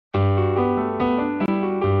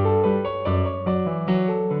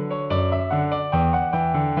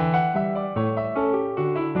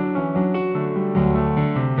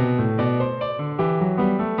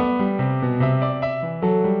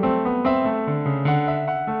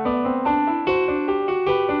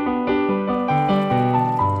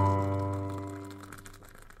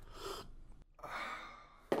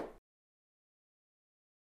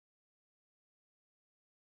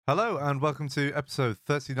and welcome to episode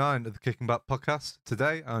 39 of the Kicking Back podcast.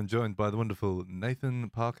 Today, I'm joined by the wonderful Nathan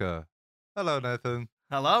Parker. Hello, Nathan.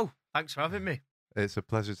 Hello. Thanks for having me. It's a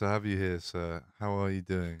pleasure to have you here, sir. How are you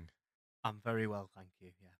doing? I'm very well, thank you.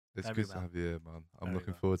 Yeah, It's very good well. to have you here, man. I'm Very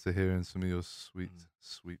looking well. forward to hearing some of your sweet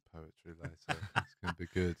poetry later. It's going to be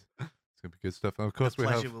good. It's going to be good stuff. And of course, The we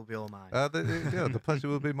pleasure have... will be all mine. the pleasure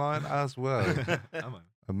will be mine as well. Am I?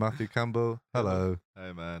 And Matthew Campbell, hello.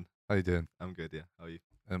 Hey man, How you doing? I'm good. Yeah, how are you?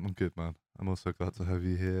 I'm good, man. I'm also glad to have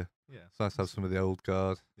you here. Yeah, It's nice to have some of the old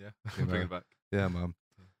guard. yeah. You Bring know. it back. Yeah, man.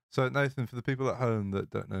 So, Nathan, for the people at home that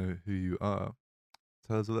don't know who you are,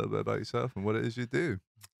 tell us a little bit about yourself and what it is you do.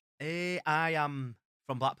 I am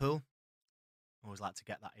from Blackpool. I always like to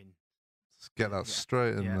get that in. Just get that Yeah.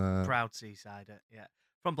 straight in Yeah, there. proud seasider. Yeah,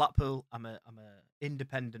 from Blackpool. I'm a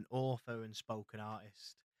independent author and spoken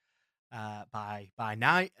artist. By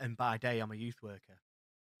night and by day, I'm a youth worker.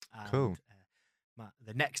 And, Cool.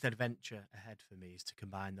 The next adventure ahead for me is to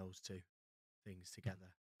combine those two things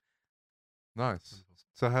together. Nice. Wonderful.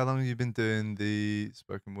 So, how long have you been doing the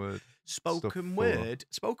spoken word? Spoken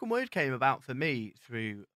for? word came about for me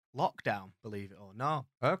through lockdown, believe it or not.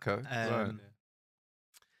 Okay, right. Um,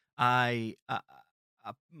 I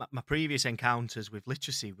my previous encounters with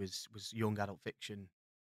literacy was young adult fiction,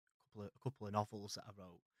 a couple of novels that I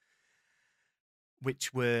wrote,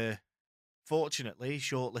 which were fortunately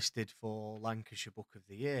shortlisted for Lancashire Book of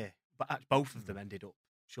the Year. But both of them ended up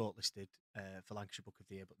shortlisted for Lancashire Book of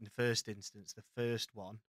the Year. But in the first instance, the first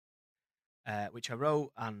one, which I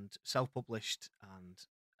wrote and self-published, and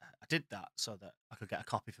I did that so that I could get a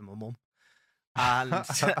copy for my mum. And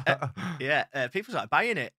people started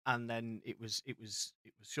buying it, and then it was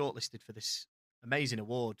shortlisted for this amazing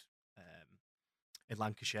award in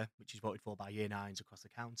Lancashire, which is voted for by Year 9s across the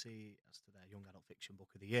county as to their young adult fiction book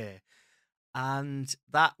of the year. And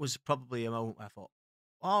that was probably a moment where I thought,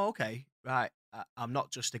 oh, okay, right, I'm not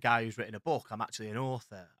just a guy who's written a book. I'm actually an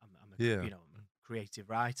author. I'm a creative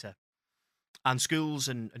writer. And schools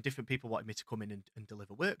and different people wanted me to come in and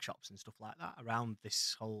deliver workshops and stuff like that around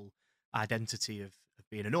this whole identity of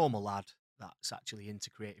being a normal lad that's actually into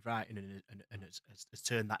creative writing and has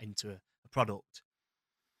turned that into a product.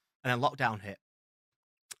 And then lockdown hit,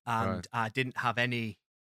 and I didn't have any.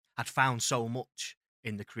 I'd found so much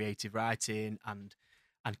in the creative writing and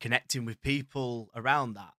connecting with people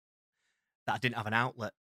around that I didn't have an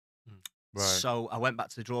outlet. Right. So I went back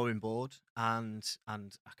to the drawing board and I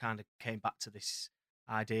kind of came back to this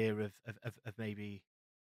idea of maybe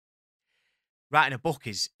writing a book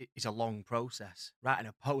is a long process. Writing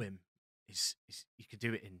a poem is you could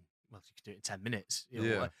do it in 10 minutes. You know,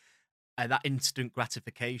 Yeah. And that instant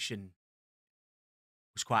gratification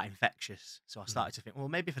was quite infectious. So I started to think, well,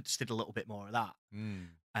 maybe if I just did a little bit more of that.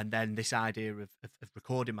 And then this idea of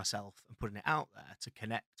recording myself and putting it out there to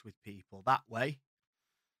connect with people that way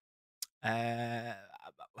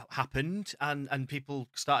happened, and people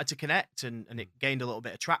started to connect, and it gained a little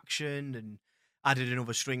bit of traction and added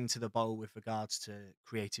another string to the bow with regards to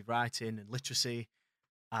creative writing and literacy,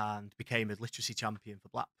 and became a literacy champion for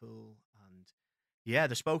Blackpool. And yeah,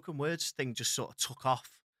 the spoken words thing just sort of took off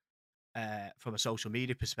from a social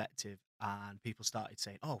media perspective, and people started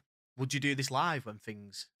saying, oh, would you do this live when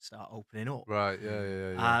things start opening up? Right,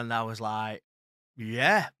 yeah. And I was like,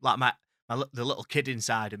 yeah, like the little kid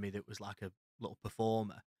inside of me that was like a little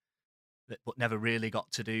performer, but never really got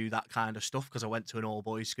to do that kind of stuff because I went to an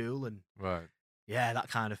all-boys school, and Right. yeah, that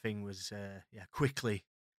kind of thing was quickly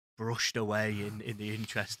brushed away in the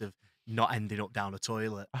interest of not ending up down a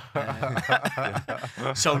toilet.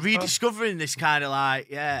 So rediscovering this kind of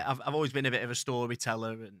like, I've always been a bit of a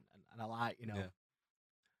storyteller, and I like,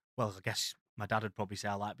 well, I guess my dad would probably say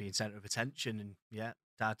I like being centre of attention, and yeah,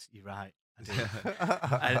 Dad, you're right, I do.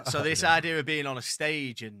 And so this idea of being on a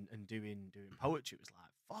stage and doing poetry was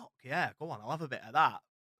like, fuck yeah, go on, I'll have a bit of that.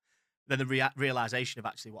 Then the realisation of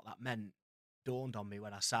actually what that meant dawned on me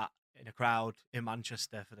when I sat in a crowd in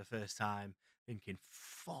Manchester for the first time, thinking,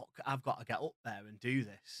 fuck, I've got to get up there and do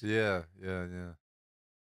this. Yeah.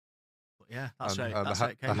 But yeah, that's And- right. and That's how-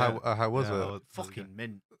 how it came. How was Yeah, it? how was it? Fucking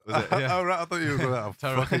mint. Was it? Yeah. Oh, right, I thought you were going to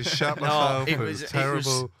Terrible. fucking shat myself. No, it was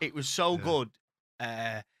terrible. It was so Yeah. good.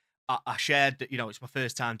 I shared that, it's my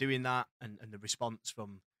first time doing that, and the response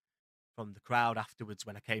from the crowd afterwards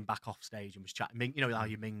when I came back off stage and was chatting. You know how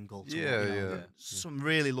you mingle. Yeah. Some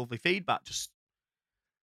really lovely feedback. Just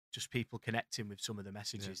people connecting with some of the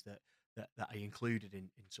messages that I included in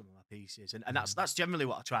some of my pieces, and that's generally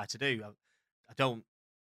what I try to do. I don't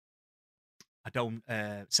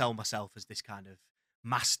sell myself as this kind of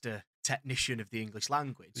master technician of the English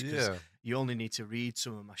language, because Yeah. you only need to read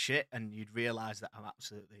some of my shit and you'd realise that I'm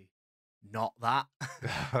absolutely not that.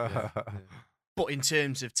 Yeah, yeah. But in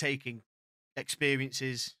terms of taking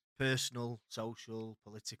experiences, personal, social,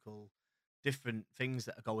 political, different things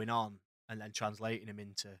that are going on, and then translating them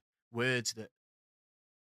into words that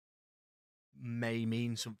may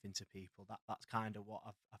mean something to people, that's kind of what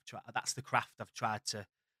I've tried. That's the craft I've tried to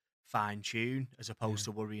fine tune, as opposed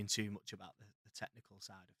to worrying too much about the technical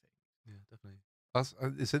side of things. Yeah, definitely. That's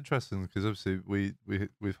it's interesting because obviously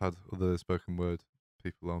we've had other spoken word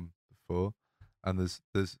people on before, and there's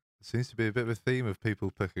seems to be a bit of a theme of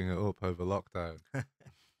people picking it up over lockdown. Do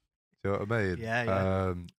you know what I mean?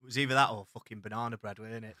 Yeah. It was either that or fucking banana bread,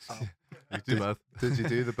 weren't it? So You do both. Did you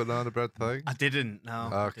do the banana bread thing? I didn't. No.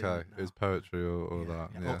 I Okay, didn't, no. it was poetry or that.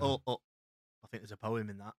 Yeah. I think there's a poem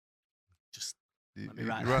in that. Just You, let me you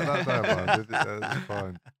write write that down, man. It's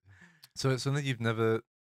fine. So it's something you've never.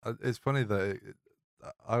 It's funny that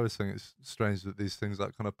I always think it's strange that these things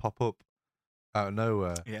like kind of pop up out of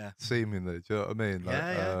nowhere, Yeah. seemingly. Do you know what I mean? Like,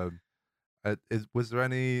 Yeah. was there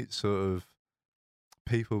any sort of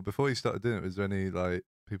people before you started doing it? Was there any like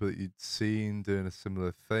people that you'd seen doing a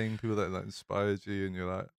similar thing? People that like inspired you, and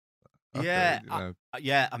you're like, okay, Yeah, you know,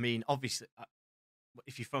 yeah. I mean, obviously,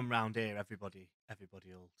 if you're from round here, everybody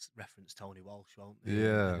will reference Tony Walsh, won't they?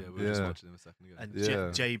 Yeah, Yeah, we were just watching him a second ago. And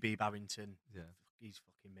Yeah. JB Barrington, Yeah. he's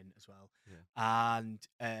fucking mint as well. Yeah. And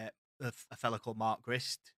a fella called Mark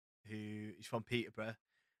Grist, who is from Peterborough.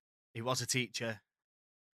 He was a teacher,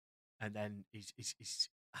 and then he's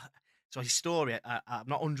so his story. I'm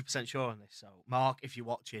not 100% sure on this. So Mark, if you're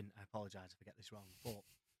watching, I apologise if I get this wrong, but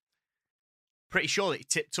pretty sure that he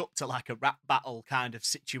tipped up to like a rap battle kind of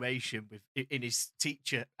situation with in his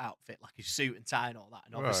teacher outfit, like his suit and tie and all that.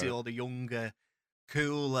 And obviously Right. all the younger,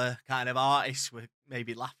 cooler kind of artists were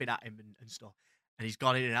maybe laughing at him and stuff. And he's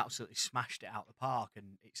gone in and absolutely smashed it out the park,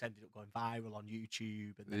 and it's ended up going viral on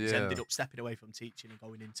YouTube. And then he's ended Yeah. up stepping away from teaching and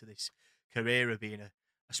going into this career of being a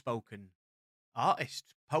spoken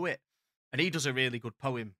artist, poet. And he does a really good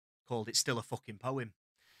poem called "It's Still a Fucking Poem,"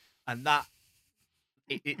 and that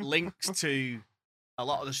it links to a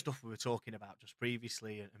lot of the stuff we were talking about just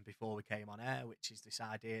previously and before we came on air, which is this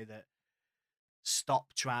idea that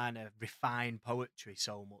stop trying to refine poetry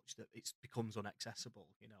so much that it becomes inaccessible.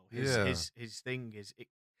 You know, his thing is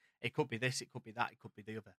it could be this, it could be that, it could be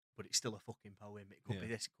the other, but it's still a fucking poem. It could be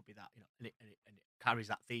this, it could be that. You know, and it carries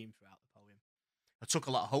that theme throughout the poem. I took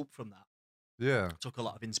a lot of hope from that. Yeah. I took a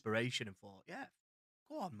lot of inspiration and thought, yeah,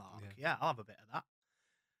 go on, Mark. Yeah, I'll have a bit of that.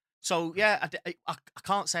 So yeah, I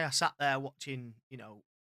can't say I sat there watching, you know,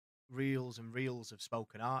 reels and reels of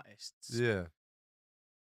spoken artists. Yeah.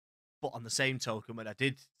 But on the same token, when I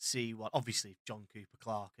did see what, obviously John Cooper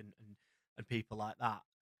Clarke and people like that,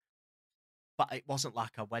 but it wasn't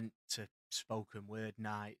like I went to spoken word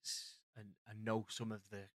nights and know some of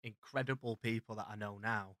the incredible people that I know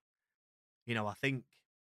now. You know, I think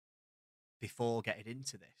before getting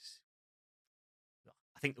into this,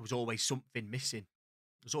 I think there was always something missing.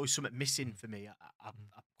 There's always something missing for me. I'm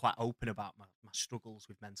quite open about my struggles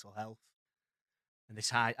with mental health, and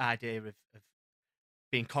this idea of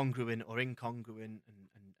being congruent or incongruent, and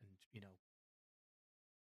you know,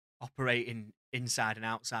 operating inside and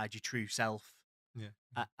outside your true self. Yeah.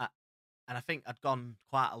 And I think I'd gone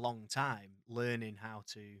quite a long time learning how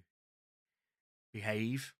to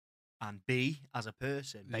behave and be as a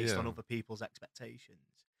person based on other people's expectations.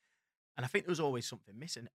 And I think there was always something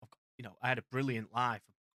missing. You know, I had a brilliant life,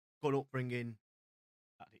 good upbringing,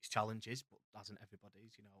 had its challenges, but hasn't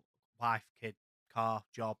everybody's. You know, wife, kid, car,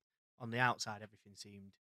 job. On the outside, everything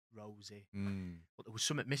seemed rosy, but there was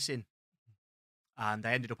something missing, and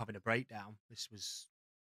I ended up having a breakdown. This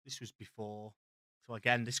was before, so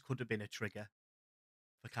again, this could have been a trigger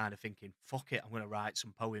for kind of thinking, "Fuck it, I'm going to write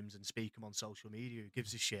some poems and speak them on social media. Who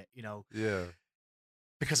gives a shit?" You know? Yeah.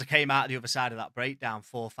 Because I came out the other side of that breakdown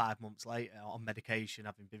 4 or 5 months later on medication,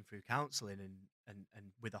 having been through counselling, and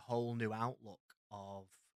with a whole new outlook of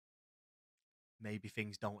maybe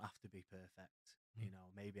things don't have to be perfect. You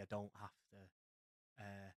know, maybe I don't have to.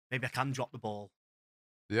 Maybe I can drop the ball.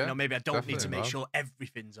 Yeah. You know, maybe I don't need to definitely, make man. sure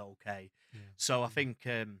everything's okay. Yeah. So I think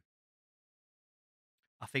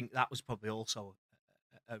that was probably also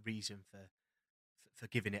a reason for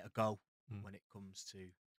giving it a go when it comes to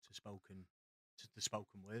the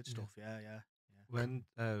spoken word stuff. Yeah. When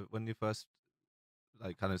you first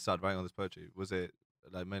like kind of started writing all this poetry, was it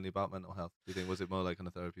like mainly about mental health? Do you think, was it more like kind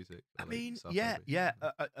of therapeutic? I or, like, mean, self-therapy? yeah.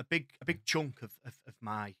 A big chunk of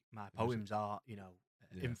my poems are, you know,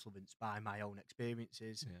 influenced by my own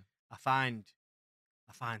experiences. Yeah. I find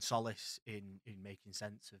solace in making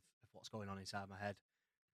sense of what's going on inside my head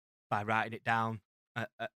by writing it down.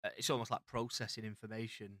 It's almost like processing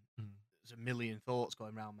information there's a million thoughts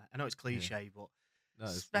going around me. I know it's cliche, but No,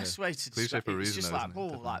 it's it's the best way to cliche describe for a it. It's reason, just though, like, isn't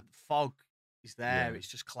it? oh, like Definitely. fog is there. Yeah. It's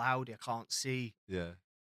just cloudy. I can't see Yeah.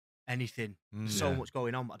 anything. Mm. There's so Yeah. much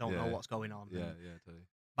going on, but I don't know Yeah. what's going on. Yeah, And yeah, totally.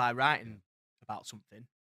 by writing about something,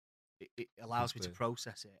 it allows me to clear.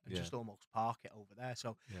 process it and Yeah. just almost park it over there.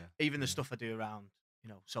 So Yeah. even the yeah. stuff I do around,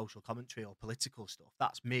 social commentary or political stuff,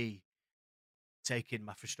 that's me taking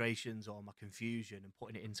my frustrations or my confusion and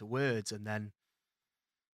putting it into words, and then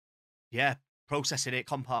processing it,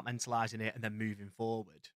 compartmentalizing it, and then moving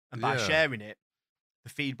forward. And by Yeah. sharing it, the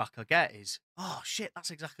feedback I get is, oh shit, that's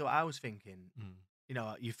exactly what I was thinking.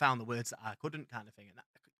 Mm. You found the words that I couldn't, kind of thing, and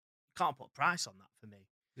you can't put a price on that for me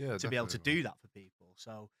Yeah, to be able to definitely, man. do that for people.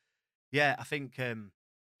 So yeah, I think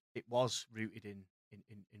it was rooted in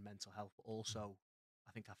mental health, but also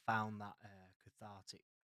I think I found that cathartic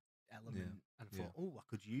element and Yeah. thought, oh, I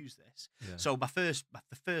could use this. Yeah. So the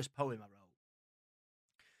first poem I wrote,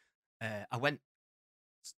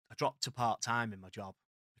 I dropped to part-time in my job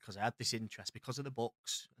because I had this interest because of the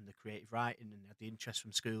books and the creative writing, and I had the interest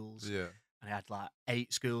from schools. Yeah. And I had like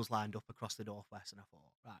 8 schools lined up across the Northwest, and I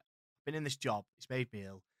thought, right, I've been in this job, it's made me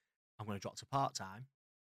ill. I'm going to drop to part-time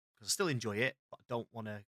because I still enjoy it, but I don't want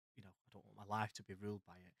to, I don't want my life to be ruled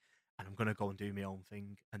by it. And I'm going to go and do my own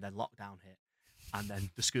thing. And then lockdown hit. And then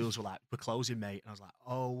the schools were like, we're closing, mate. And I was like,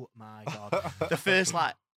 oh my God. The first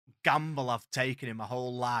like gamble I've taken in my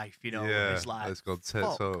whole life, Yeah, is like, it's got tits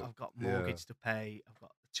fuck, up. I've got Yeah. mortgage to pay, I've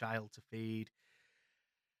got a child to feed.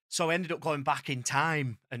 So I ended up going back in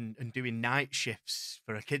time and doing night shifts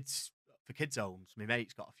for kids homes. My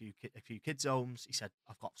mate's got a few kids homes. He said,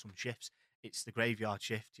 I've got some shifts. It's the graveyard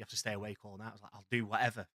shift. You have to stay awake all night. I was like, I'll do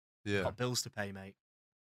whatever. I've Yeah. got bills to pay, mate.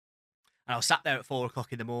 And I was sat there at 4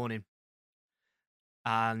 o'clock in the morning.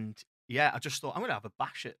 And I just thought, I'm going to have a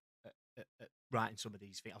bash at writing some of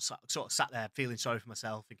these things. I was sort of sat there feeling sorry for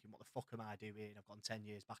myself, thinking, what the fuck am I doing? I've gone 10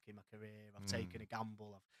 years back in my career. I've taken a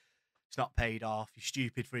gamble. It's not paid off. You're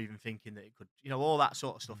stupid for even thinking that it could, all that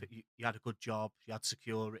sort of stuff. You had a good job. You had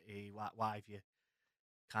security. Why have you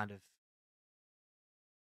kind of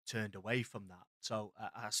turned away from that? So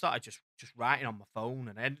I started just writing on my phone,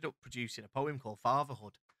 and I ended up producing a poem called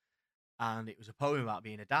Fatherhood. And it was a poem about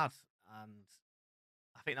being a dad. And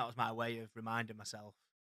I think that was my way of reminding myself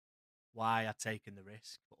why I'd taken the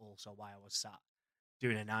risk, but also why I was sat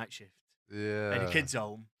doing a night shift Yeah. in a kid's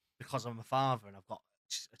home because I'm a father and I've got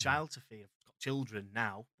a child to feed. I've got children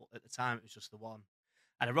now, but at the time it was just the one.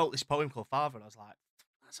 And I wrote this poem called Father, and I was like,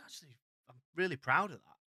 I'm really proud of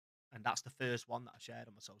that. And that's the first one that I shared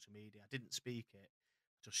on my social media. I didn't speak it,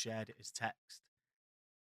 just shared it as text.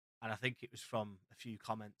 And I think it was from a few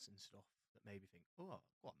comments and stuff that made me think, oh,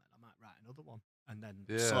 go on then, I might write another one. And then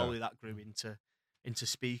slowly that grew into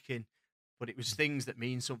speaking. But it was things that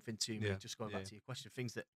mean something to me, just going back to your question,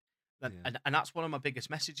 things that, and that's one of my biggest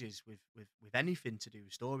messages with anything to do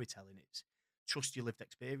with storytelling. It's trust your lived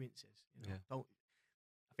experiences. Don't.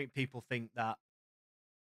 I think people think that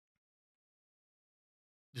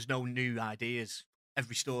there's no new ideas.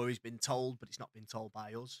 Every story's been told, but it's not been told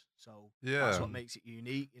by us. So that's what makes it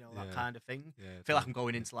unique, that kind of thing. Yeah, I feel like I'm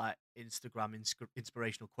going into like Instagram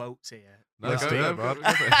inspirational quotes here. No, Let's do it,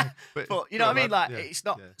 man. But you know what I mean? Like, Yeah, it's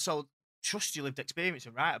not. yeah. So trust your lived experience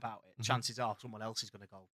and write about it. Chances are someone else is going to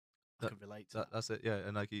go, I can relate to that. That's it, yeah.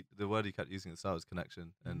 And like the word you kept using at the start was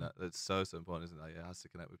connection, and that's so important, isn't it? Like, it has to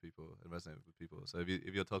connect with people and resonate with people. So if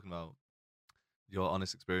you're talking about your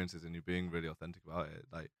honest experiences and you're being really authentic about it,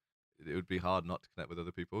 like, it would be hard not to connect with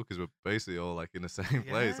other people because we're basically all like in the same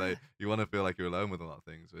place. Like, you want to feel like you're alone with a lot of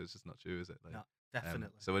things, but it's just not true, is it? Like, No,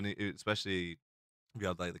 definitely. So when especially if you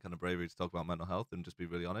had like the kind of bravery to talk about mental health and just be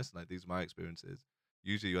really honest, like, these are my experiences.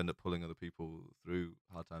 Usually, you end up pulling other people through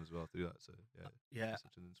hard times as well through that. So yeah, it's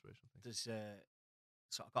such an inspirational thing. There's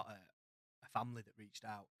so I got a family that reached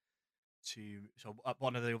out to. So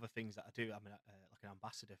one of the other things that I do, I'm like an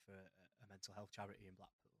ambassador for a mental health charity in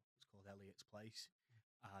Blackpool. It's called Elliot's Place,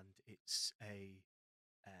 and it's a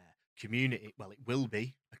community. Well, it will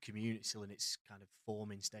be a community still in its kind of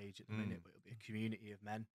forming stage at the minute, but it'll be a community of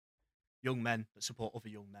men, young men that support other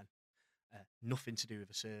young men. Nothing to do with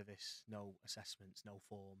a service, no assessments, no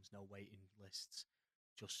forms, no waiting lists,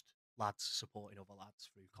 just lads supporting other lads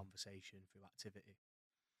through conversation, through activity.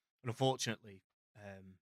 And unfortunately,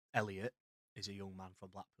 Elliot is a young man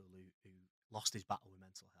from Blackpool who lost his battle with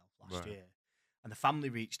mental health last year. And the family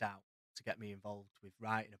reached out to get me involved with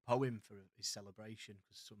writing a poem for his celebration,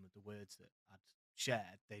 because some of the words that I'd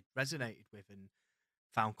shared, they'd resonated with and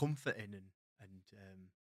found comfort in. And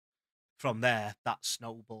from there, that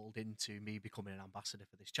snowballed into me becoming an ambassador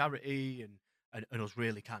for this charity and us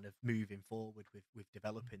really kind of moving forward with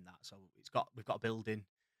developing that. So we've got a building,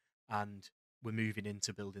 and we're moving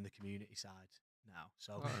into building the community side now.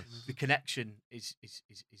 So Nice. the connection is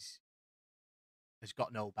has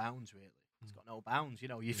got no bounds really. It's got no bounds. You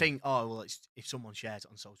know, you think, oh well, it's, if someone shares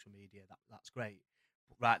it on social media, that's great.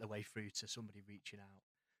 But right the way through to somebody reaching out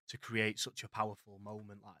to create such a powerful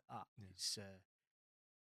moment like that,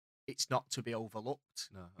 it's not to be overlooked.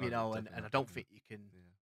 No, you know, and definitely I not, don't yeah. think you can Yeah.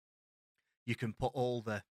 you can put all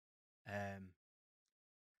the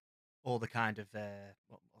kind of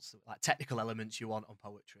what's the, like technical elements you want on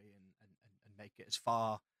poetry and make it as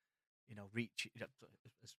far, you know,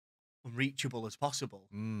 as unreachable as possible.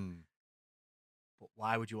 But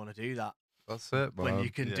why would you want to do that That's it, when man.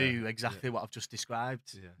 you can Yeah, do exactly what I've just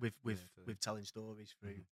described Yeah, with totally. telling stories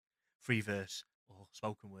through free verse or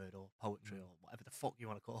spoken word or poetry or whatever the fuck you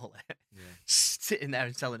want to call it. Yeah. Sitting there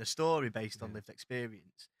and telling a story based on Yeah. lived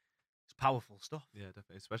experience. It's powerful stuff. Yeah,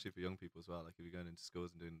 definitely, especially for young people as well. Like if you're going into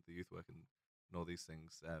schools and doing the youth work and all these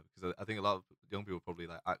things, because I think a lot of young people probably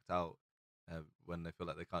like act out when they feel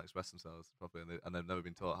like they can't express themselves properly, and they've never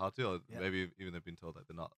been taught how to, or maybe even they've been told that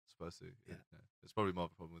they're not supposed to. Yeah. It's probably more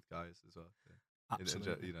of a problem with guys as well. Yeah.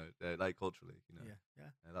 Absolutely. You know, like culturally, you know. Yeah.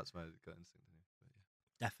 That's my gut instinct.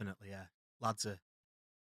 But Definitely, yeah. Lads are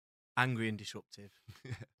angry and disruptive,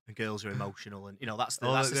 yeah. and girls are emotional, and you know that's the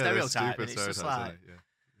Oh, that's the yeah, there's stereotype. stupid And it's just stereotypes, like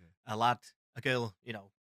aren't there? a girl, you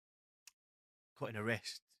know, cutting a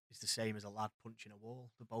wrist is the same as a lad punching a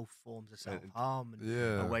wall. They're both forms of self harm and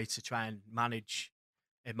Yeah. a way to try and manage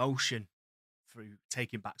emotion through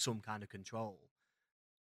taking back some kind of control.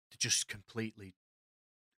 To just completely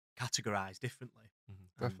categorized differently.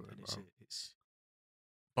 Definitely, And man. it's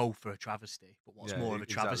both are a travesty, but what's Yeah, more of a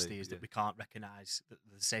exactly, travesty is that we can't recognise that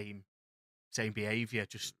the same behaviour,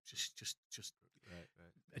 just Right.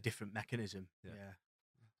 a different mechanism. Yeah. Yeah.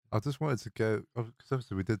 I just wanted to go because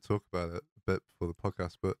obviously we did talk about it a bit before the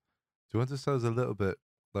podcast, but do you want to tell us a little bit,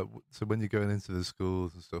 like, so when you're going into the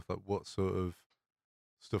schools and stuff, like what sort of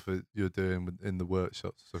stuff you're doing in the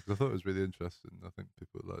workshops and stuff? 'Cause I thought it was really interesting. I think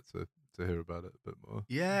people would like to hear about it a bit more.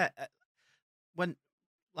 Yeah. When,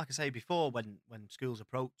 like I say before, when schools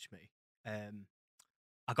approach me,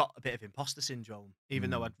 I got a bit of imposter syndrome. Even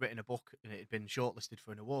though I'd written a book and it had been shortlisted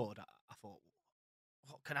for an award, I thought,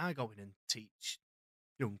 what can I go in and teach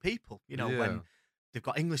young people? You know, when they've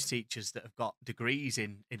got English teachers that have got degrees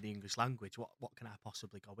in the English language, what can I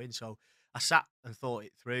possibly go in? So I sat and thought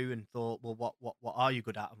it through and thought, well, what are you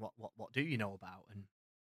good at and what do you know about? And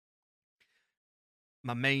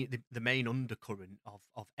the main undercurrent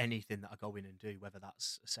of anything that I go in and do, whether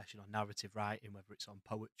that's a session on narrative writing, whether it's on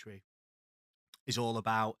poetry, is all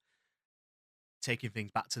about taking things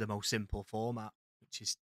back to the most simple format, which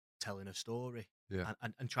is telling a story. Yeah.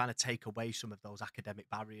 And trying to take away some of those academic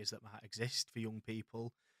barriers that might exist for young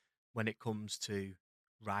people when it comes to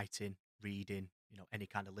writing, reading, you know, any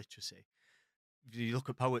kind of literacy. If you look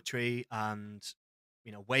at poetry and,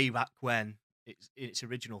 you know, way back when it's in its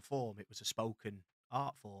original form, it was a spoken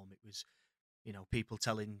art form. It was, you know, people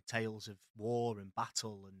telling tales of war and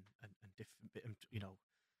battle and different, you know,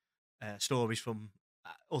 stories from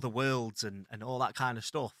other worlds and all that kind of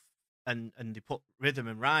stuff. And they put rhythm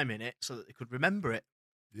and rhyme in it so that they could remember it.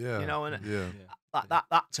 Yeah. You know, and yeah.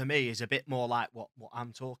 that to me is a bit more like what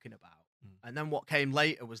I'm talking about. And then what came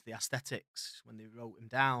later was the aesthetics, when they wrote them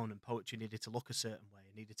down, and poetry needed to look a certain way,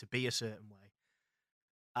 it needed to be a certain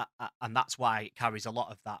way. And that's why it carries a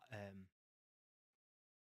lot of that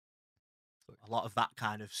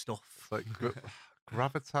kind of stuff. It's like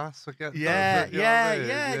gravitas, I guess. Yeah, You know what I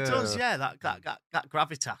mean? it does. Yeah, that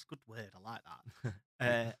gravitas, good word. I like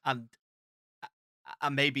that.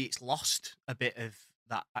 And maybe it's lost a bit of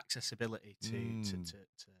that accessibility to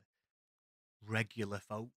regular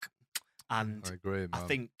folk. And I agree, man. I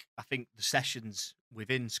think the sessions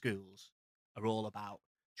within schools are all about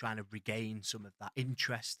trying to regain some of that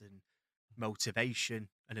interest and motivation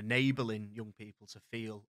and enabling young people to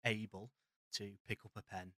feel able to pick up a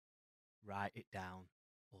pen, write it down,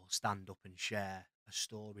 or stand up and share a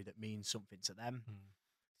story that means something to them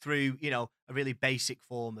through, you know, a really basic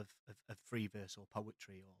form of free verse or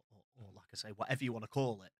poetry or like I say, whatever you want to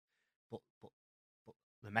call it. But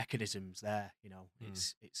the mechanism's there, you know.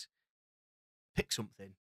 It's pick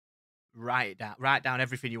something, write down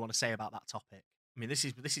everything you want to say about that topic. I mean, this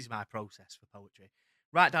is my process for poetry.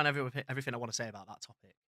 Write down everything I want to say about that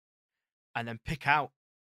topic, and then pick out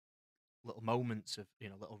little moments of, you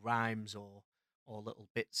know, little rhymes or little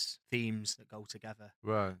bits, themes that go together,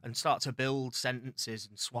 Right. and start to build sentences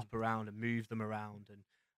and swap around and move them around,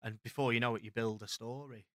 and before you know it, you build a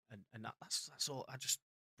story, and that's all. I just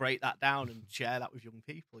break that down and share that with young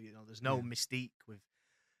people. You know, there's no mystique with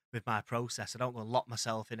with my process. I don't go and lock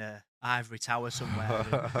myself in a ivory tower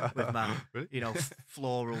somewhere with my Really?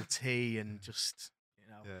 floral tea and just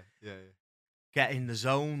Yeah. get in the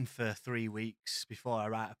zone for 3 weeks before I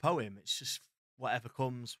write a poem. It's just whatever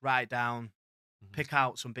comes, write down, Mhm. pick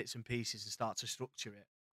out some bits and pieces and start to structure it.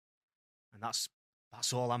 And that's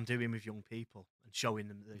all I'm doing with young people and showing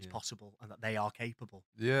them that it's Yeah. possible and that they are capable.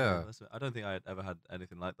 Yeah. I don't think I had ever had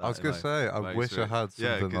anything like that. I was in gonna my- say, in my I wish I experience. had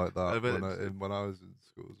Yeah, something 'cause- like that but when I was in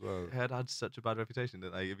school as well. it had such a bad reputation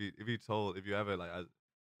that like if you ever like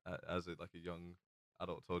as a young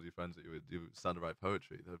adult told your friends that you would stand to write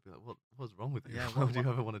poetry, they'd be like, what's wrong with you? Yeah, Why would you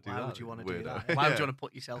ever want to do Why that? would you want to do weirdo?" that? Why would you Yeah. want to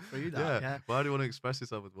put yourself through that? Yeah. Why do you want to express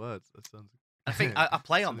yourself with words? That sounds. I think I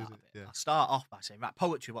play on that a Sounds bit. easy, yeah. I start off by saying, right,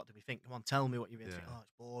 poetry, what do we think? Come on, tell me what you really think. Yeah. Oh,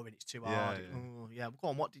 it's boring, it's too Yeah, hard. yeah. Oh, yeah. Well, go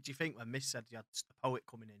on, what did you think when Miss said you had a poet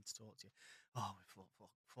coming in to talk to you? Oh,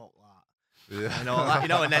 fuck that. Yeah. And all that,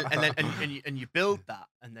 and you build that,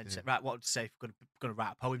 and then say, right, what would you say if we're going to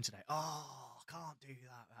write a poem today? Oh, I can't do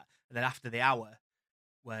that. Right. And then after the hour,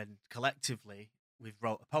 when collectively we've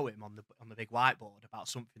wrote a poem on the big whiteboard about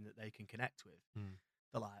something that they can connect with,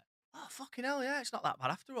 they're like, oh, fucking hell, yeah, it's not that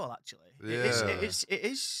bad after all. Actually, it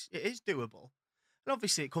is doable. And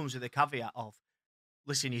obviously, it comes with a caveat of,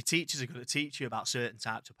 listen, your teachers are going to teach you about certain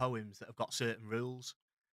types of poems that have got certain rules,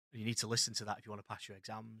 and you need to listen to that if you want to pass your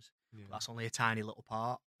exams. Yeah. But that's only a tiny little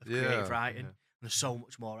part of creative writing. Yeah. And there's so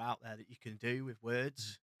much more out there that you can do with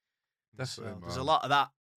words. Definitely, So there's a man. lot of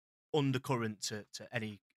that undercurrent to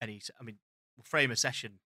any. I mean, we'll frame a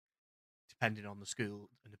session depending on the school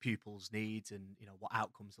and the pupils' needs and what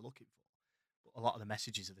outcomes they're looking for. But a lot of the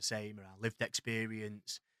messages are the same around lived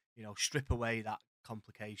experience. Strip away that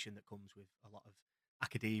complication that comes with a lot of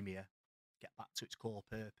academia, get back to its core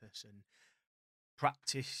purpose and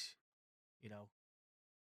practice.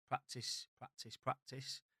 Practice,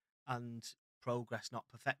 and progress, not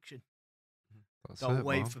perfection. That's Don't it,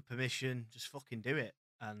 wait man. for permission. Just fucking do it.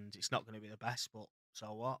 And it's not going to be the best, but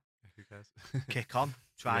so what? Who cares? Kick on.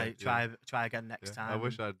 Try again next Yeah. time. I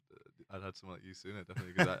wish I'd had someone like you sooner,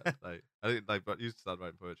 definitely. Because I think but you started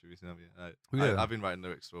writing poetry recently, haven't you? I've been writing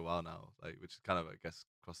lyrics for a while now, which is kind of, I guess,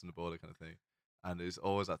 crossing the border kind of thing. And it's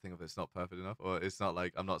always that thing of it's not perfect enough, or it's not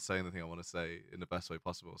like I'm not saying the thing I want to say in the best way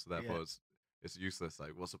possible, so therefore it's useless.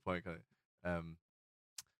 Like, what's the point? Kind of.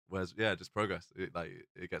 Whereas, just progress. It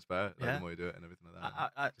gets better the more you do it and everything like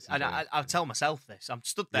that. I tell myself this. I'm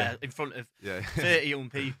stood there in front of 30 young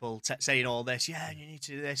people saying all this. Yeah, you need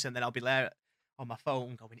to do this, and then I'll be there on my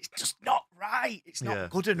phone going, "It's just not right. It's not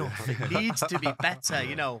good enough. It needs to be better."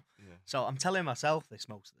 Yeah. So I'm telling myself this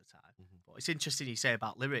most of the time. But it's interesting you say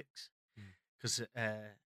about lyrics, because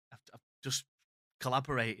I've just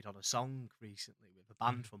collaborated on a song recently with a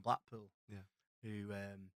band from Blackpool. Who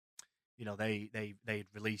they'd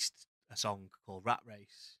released a song called Rat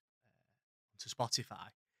Race to Spotify,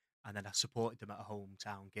 and then I supported them at a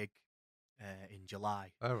hometown gig in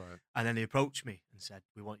July. All right. And then they approached me and said,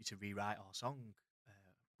 "We want you to rewrite our song.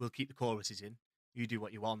 We'll keep the choruses in. You do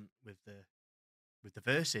what you want with the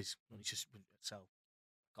verses." And it's just so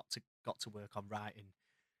got to work on writing,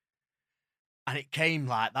 and it came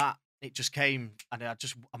like that. It just came, and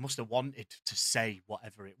I must have wanted to say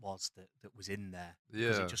whatever it was that was in there.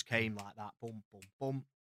 Because it just came like that, boom, boom, boom.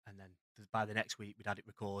 And then by the next week, we'd had it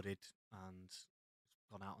recorded and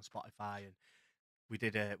gone out on Spotify. And we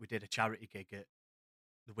did a charity gig at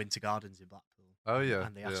the Winter Gardens in Blackpool. Oh, yeah.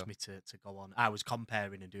 And they asked me to go on. I was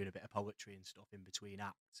comparing and doing a bit of poetry and stuff in between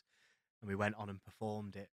acts. And we went on and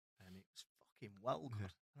performed it. And it was fucking well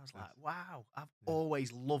good. And I was like, wow, I've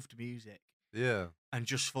always loved music. Yeah. And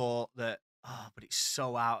just thought that, but it's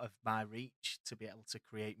so out of my reach to be able to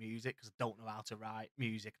create music because I don't know how to write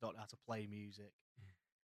music, I don't know how to play music.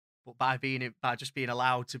 But by just being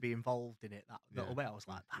allowed to be involved in it that little bit, I was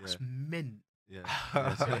like, that's mint. Yeah.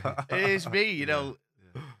 It is me,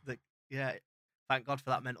 thank God for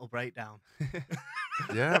that mental breakdown.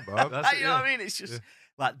 Yeah, bro. You know what I mean? It's just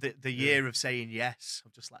like the year of saying yes.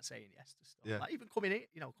 I'm just like saying yes to stuff. Yeah. Like even coming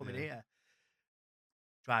here,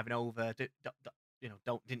 driving over,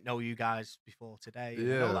 didn't know you guys before today.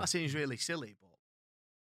 Yeah. That seems really silly,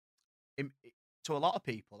 but to a lot of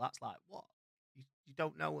people, that's like, what? You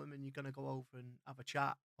don't know them and you're going to go over and have a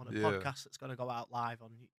chat on a podcast that's going to go out live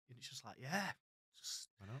on, and it's just like, just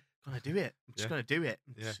going to do it. I'm just going to do it.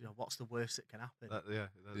 Just, what's the worst that can happen? That's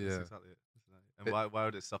exactly it. And why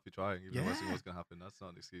would it stop you trying? Even though what's going to happen? That's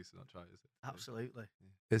not an excuse to not try, is it? Absolutely.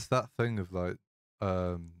 It's that thing of like,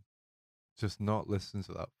 just not listen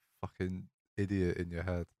to that fucking idiot in your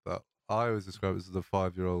head that I always describe as the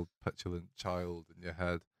 5-year-old petulant child in your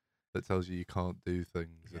head that tells you can't do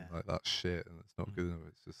things and like that shit and it's not good enough.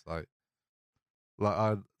 It's just like like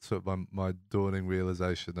I sort of my dawning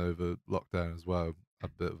realization over lockdown as well. A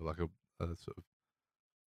bit of like a sort of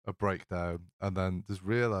a breakdown, and then just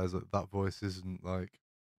realize that that voice isn't like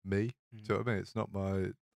me. Do you know what I mean? It's not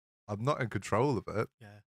my. I'm not in control of it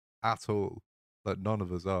Yeah. at all. Like none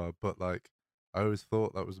of us are. But like I always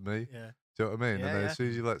thought that was me. Yeah. Do you know what I mean? Yeah, And then yeah. as soon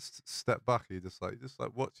as you like step back, you just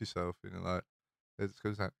like watch yourself, you know, like it just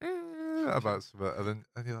goes like about something,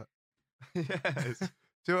 and you're like, Yes.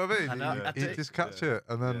 do you know what I mean? I know, You, I you do. just catch Yeah. it,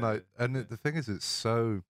 and then Yeah, like, yeah, and yeah. the thing is, it's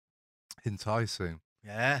so enticing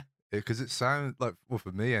Yeah. because it sounds like, well,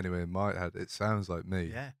 for me anyway, in my head, it sounds like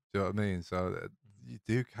me. Yeah. Do you know what I mean? So you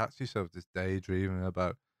do catch yourself just daydreaming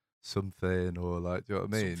about something, or like, do you know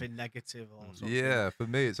what I mean? Something negative or something. Yeah, for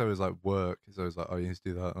me, it's always like work. It's always like, oh, you need to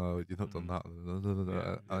do that. Oh, you've not done that.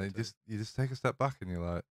 Yeah, And me too. you just take a step back and you're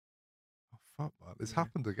like, oh fuck, man, it's Yeah.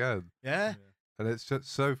 happened again. Yeah. And it's just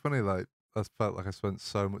so funny. Like I felt like I spent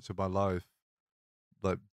so much of my life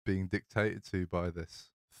like being dictated to by this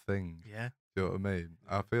thing. Yeah. Do you know what I mean?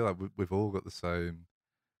 I Yeah. feel like we've all got the same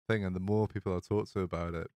thing, and the more people I talk to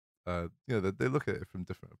about it, you know, they look at it from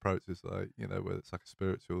different approaches. Like, you know, whether it's like a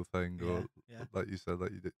spiritual thing, or Yeah. like you said,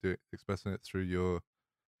 like you do it, expressing it through your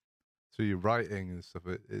writing and stuff.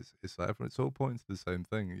 It's like it's all pointing to the same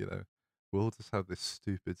thing. You know, we all just have this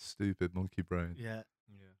stupid monkey brain Yeah.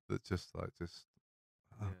 Yeah. that just oh,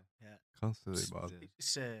 Yeah. Yeah. constantly, It's,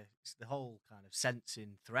 man. it's the whole kind of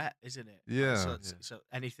sensing threat, isn't it? Yeah. So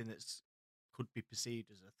anything that's could be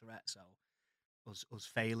perceived as a threat. So us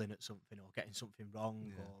failing at something, or getting something wrong,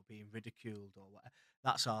 Yeah. or being ridiculed, or whatever.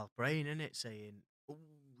 That's our brain, isn't it? Saying, "Oh,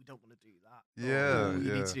 we don't want to do that." Or, Yeah, "Oh, you need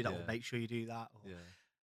to yeah. do that. Yeah. Well, make sure you do that." Or, Yeah.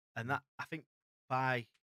 and that, I think, by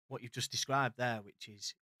what you've just described there, which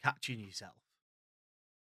is catching yourself.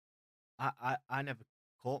 I never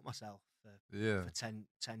caught myself Yeah. for 10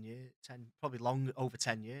 years, probably over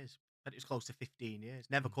 10 years. But it was close to 15 years.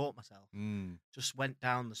 Never caught myself. Mm. Just went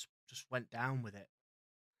down with it.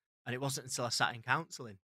 And it wasn't until I sat in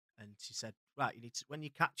counselling and she said, right, you need to, when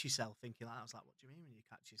you catch yourself thinking like that, I was like, what do you mean when you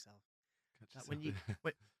catch yourself?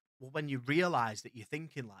 Like when you realise that you're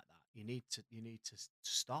thinking like that, you need to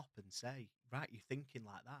stop and say, right, you're thinking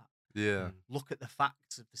like that. Yeah. Look at the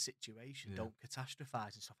facts of the situation. Yeah. Don't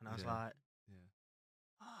catastrophize and stuff. And I was Yeah. like, Yeah.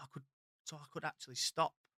 oh, I could actually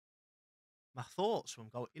stop my thoughts from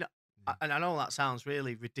going. You know, Yeah. and I know that sounds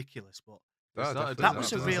really ridiculous, but It's not- it that doesn't- was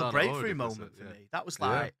it a doesn't real sound at all breakthrough ridiculous, moment for yeah. me. That was Yeah.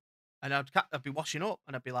 like, and I'd be washing up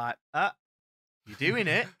and I'd be like, you're doing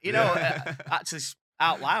it, you know, actually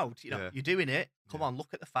out loud, you know, Yeah. you're doing it. Come Yeah. on,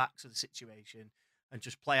 look at the facts of the situation and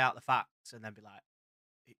just play out the facts, and then be like,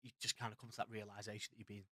 you just kind of come to that realization that you're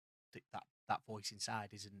being that voice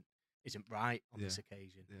inside isn't right on this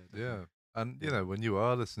occasion. Yeah. Yeah. definitely. And you know, when you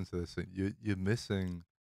are listening to this thing, you're missing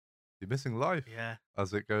life Yeah,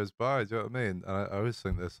 as it goes by. Do you know what I mean? And I always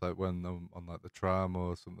think this, like when I'm on like the tram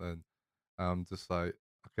or something, I'm just like,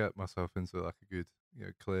 I get myself into like a good, you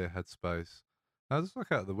know, clear headspace. And I just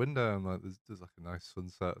look out the window and like there's like a nice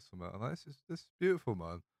sunset or something. And like, this is beautiful,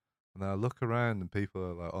 man. And then I look around and people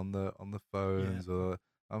are like on the phones, or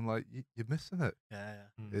I'm like, you're missing it. yeah.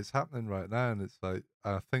 It's happening right now, and it's like,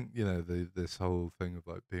 I think, you know, this whole thing of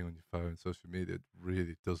like being on your phone, social media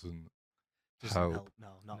really doesn't help. Help.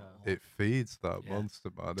 No, not No. at all. It feeds that Yeah.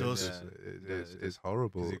 monster, man. Does. It's, Yeah, it's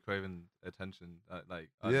horrible. Because you're craving attention, like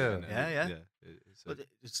Yeah. It's But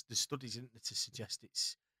the studies isn't there to suggest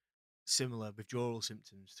it's similar withdrawal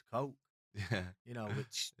symptoms to coke. yeah, You know,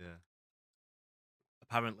 which yeah,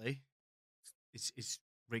 apparently is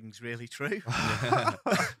rings really true.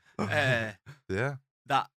 Yeah. Yeah,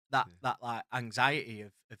 that like anxiety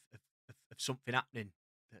of something happening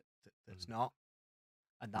that's not,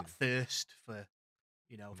 and that thirst for,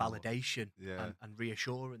 you know, More. validation Yeah. and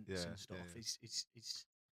reassurance Yeah, and stuff yeah. is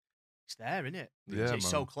it's there, isn't it? Yeah, It's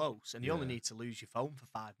so man. close, and you only Yeah. need to lose your phone for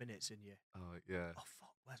 5 minutes, and you oh yeah, oh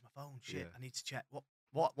fuck, where's my phone? Shit, Yeah. I need to check.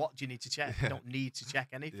 What do you need to check? Yeah. You don't need to check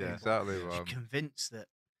anything. Yeah. but exactly, Yeah. man. You're convinced that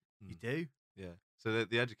you Mm. do. yeah. So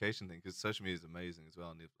the education thing, because social media is amazing as well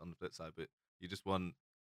on the flip side, but you just want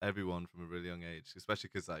everyone from a really young age, especially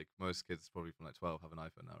because like most kids probably from like 12 have an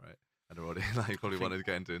iPhone now, right? And they're already like probably think- wanted to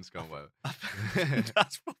get into Instagram, whatever.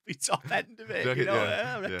 That's probably top end of it. Do you You know, reckon?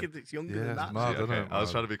 Yeah, I reckon it's younger Yeah, than it's that. mad, Yeah, isn't okay. it, I was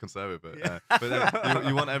man? trying to be conservative, but Yeah. but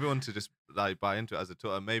you want everyone to just like buy into it as a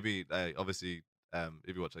tool. And maybe obviously,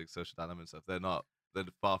 if you watch like Social Dilemma and stuff, they're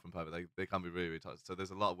far from perfect. They can be really, really toxic. So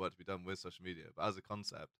there's a lot of work to be done with social media. But as a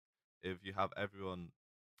concept, if you have everyone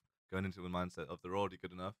going into the mindset of they're already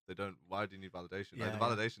good enough, why do you need validation? Like the Yeah.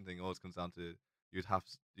 validation thing always comes down to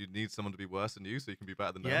you'd need someone to be worse than you so you can be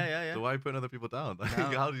better than them. Yeah. So why are you putting other people down? Like, No.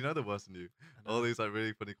 how do you know they're worse than you? I know. All these like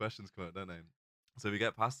really funny questions come out, don't they? So if you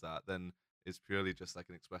get past that, then it's purely just like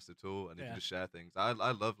an expressive tool, and you Yeah. can just share things. I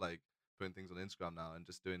love like putting things on Instagram now and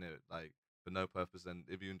just doing it like for no purpose. And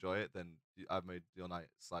if you enjoy it, then I've made your night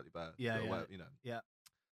slightly better. Yeah, or yeah, whatever, you know. yeah.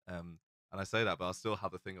 And I say that, but I'll still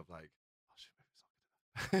have the thing of like, oh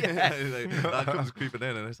shit, Yeah. maybe it's not good. Like, that comes creeping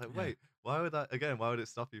in, and it's like, Yeah. wait, why would that again? Why would it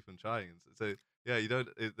stop you from trying? So yeah, you don't.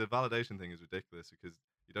 The validation thing is ridiculous because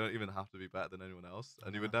you don't even have to be better than anyone else,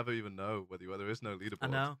 and you would never even know whether there is no leaderboard. I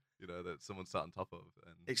know. You know that someone's sat on top of.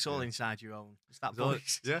 And It's all yeah. inside your own. It's that It's all-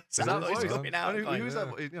 voice. yeah, It's it's that that voice voice. coming out. And going, who's that?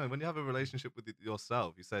 Yeah. You know, when you have a relationship with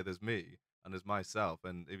yourself, you say there's me and there's myself,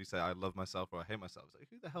 and if you say I love myself or I hate myself, it's like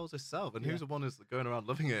who the hell's this self, and Yeah. who's the one who's going around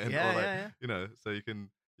loving it, and, Yeah, or like, yeah, yeah. you know, so you can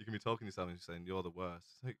be talking to yourself and you're saying you're the worst.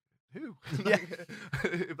 It's like who? Yeah. Like,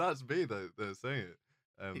 if that's me they're saying it.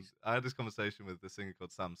 It's- I had this conversation with this singer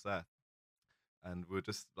called Sam Seth, and we're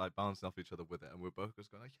just like bouncing off each other with it, and we're both just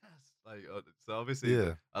going like yes, like so obviously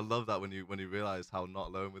Yeah. I love that when you realize how not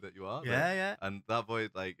alone with it you are. Yeah, yeah. And that voice,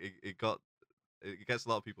 like, it gets a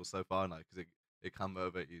lot of people so far now because it can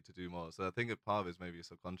motivate you to do more. So I think a part of it is maybe your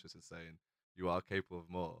subconscious is saying you are capable of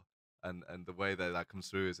more, and the way that comes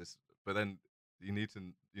through is this. But then you need to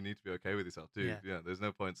be okay with yourself too. Yeah. There's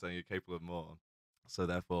no point saying you're capable of more. So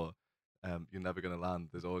therefore, you're never gonna land.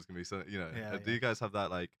 There's always gonna be something. Yeah, Do you guys have that,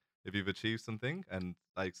 like, if you've achieved something and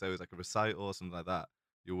like say it was like a recital or something like that?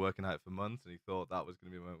 You're working at it for months, and you thought that was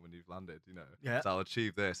going to be a moment when you've landed, Yeah. So I'll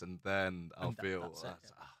achieve this, and then I'll And feel, that's it,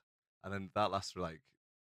 and then that lasts for like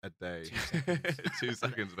a day, 2 seconds. 2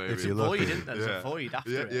 seconds maybe. If There's a you're void, lucky. isn't there? There's a void after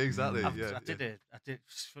yeah, it. yeah, exactly. I yeah, did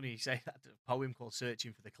it's funny you say that. I did a poem called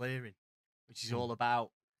Searching for the Clearing, which is Mm. all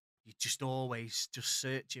about you just always just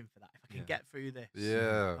searching for that. If I can Yeah. get through this,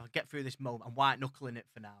 Yeah. if I get through this moment, I'm white knuckling it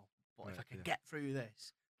for now. But if Right, I can yeah. get through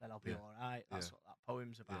this, then I'll be Yeah. all right. That's Yeah. what that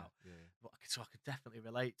poem's yeah, about. yeah, But so I could definitely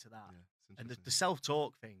relate to that. yeah. It's And the interesting.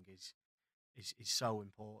 self-talk thing is so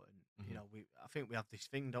important. Mhm. You know, I think we have this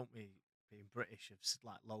thing, don't we, being British, of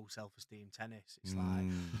like low self-esteem tennis. It's like,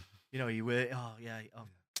 Mm. you know, you were, oh yeah,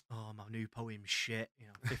 oh my new poem's shit. You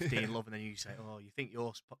know, 15 love, and then you say, oh, you think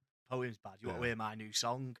your poem's bad? You want to Yeah. hear my new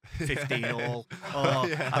song, 15 all. Oh,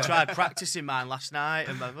 Yeah. I tried practicing mine last night,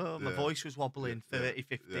 and my Yeah. voice was wobbling, Yeah, 30, yeah,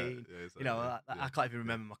 15. yeah, You know, exactly, I can't even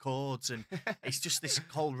remember my chords, and it's just this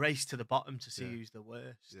whole race to the bottom to see Yeah. who's the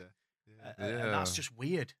worst. yeah, And that's Yeah. just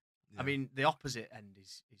weird. I yeah, mean, the opposite end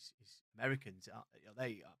is Americans. They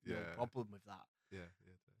have no Yeah. problem with that. yeah.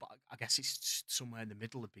 But I guess it's just somewhere in the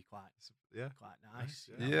middle would be quite Yeah. nice.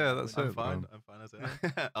 you Yeah. know, Yeah, that's when- it. I'm fine. man. I'm fine as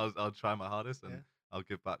it. I'll try my hardest, and Yeah. I'll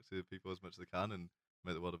give back to people as much as I can, and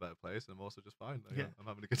make the world a better place. And I'm also just fine. Like, Yeah. I'm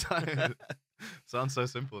having a good time. Sounds so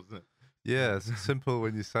simple, doesn't it? Yeah, it's simple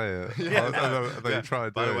when you say it. Yeah. And then you try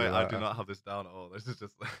and By do the it, way, you're I like, do not have this down at all. This is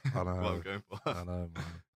just I what I'm know. going for. I know,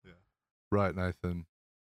 man. Yeah. Right, Nathan.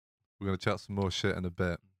 We're going to chat some more shit in a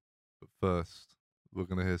bit. But first, we're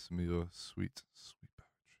going to hear some of your sweet, sweet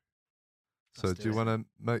poetry. So, Let's do you do it. want to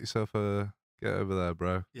make yourself get over there,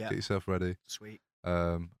 bro? Yeah. Get yourself ready. Sweet.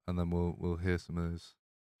 And then we'll hear some of those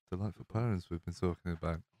delightful poems we've been talking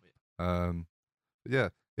about. But yeah,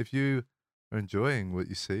 if you are enjoying what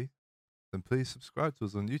you see, then please subscribe to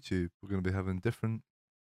us on YouTube. We're going to be having different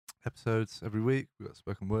episodes every week. We've got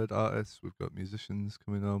spoken word artists, we've got musicians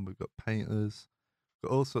coming on, we've got painters, we've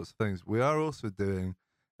got all sorts of things. We are also doing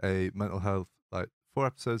a mental health, like 4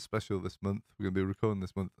 episodes special this month. We're going to be recording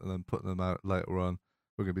this month and then putting them out later on.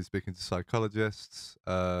 We're going to be speaking to psychologists,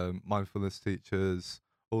 mindfulness teachers,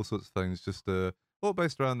 all sorts of things, just all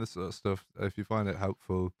based around this sort of stuff. If you find it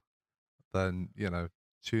helpful, then,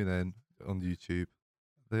 tune in on YouTube.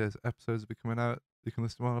 There's episodes will be coming out. You can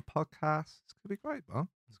listen to them on a podcast. It's going to be great, man.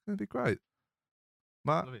 It's going to be great.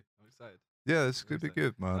 Matt, Lovely. I'm excited. yeah, it's I'm going to be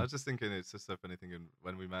excited. good, I man. was just thinking, it's just so funny thinking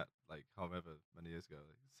when we met, like, however many years ago,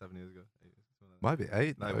 like 7 years ago, 8 years, something like that. Might be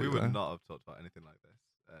 8 Like, now, we you would know? not have talked about anything like this.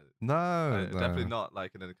 No, Definitely no. not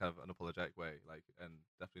like in a kind of unapologetic way, like, and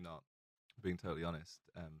definitely not being totally honest,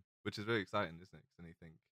 which is very exciting, isn't it? 'Cause then you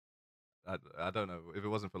think, I don't know, if it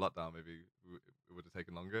wasn't for lockdown, maybe it would have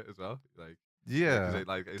taken longer as well. Like, 'cause Yeah, it's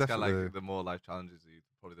kind of definitely. like the more life challenges you,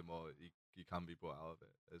 probably the more you can be brought out of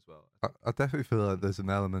it as well. I definitely feel like there's an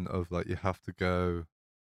element of like you have to go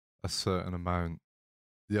a certain amount.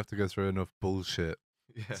 You have to go through enough bullshit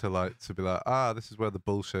Yeah. to be like, this is where the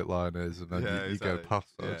bullshit line is, and then Yeah, you go exactly.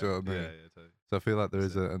 past that. Yeah, Do you know what I mean? Yeah, yeah, totally. So I feel like there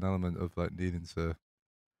is That's an element of like needing to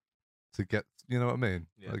get, you know what I mean?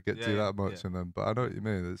 Yeah. Like get Yeah, to yeah, that much, yeah. and then. But I know what you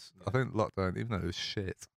mean. I Yeah. think lockdown, even though it was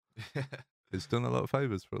shit, it's done a lot of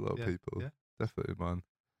favors for a lot of Yeah, people. yeah. Definitely, man.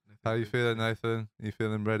 I How think you so. feeling, Nathan? You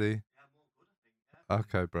feeling ready?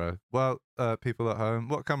 Okay, bro. Well, people at home,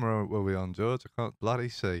 what camera were we on, George? I can't bloody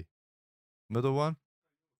see. Middle one?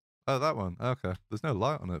 Oh, that one. Okay. There's no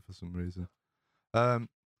light on it for some reason.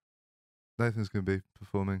 Nathan's going to be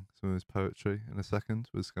performing some of his poetry in a second.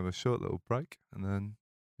 We're just going to have a short little break, and then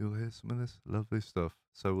you'll hear some of this lovely stuff.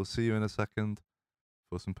 So we'll see you in a second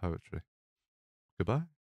for some poetry. Goodbye.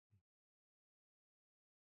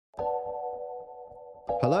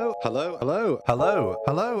 Hello, hello, hello, hello,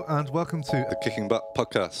 hello, and welcome to the Kicking Butt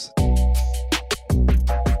Podcast.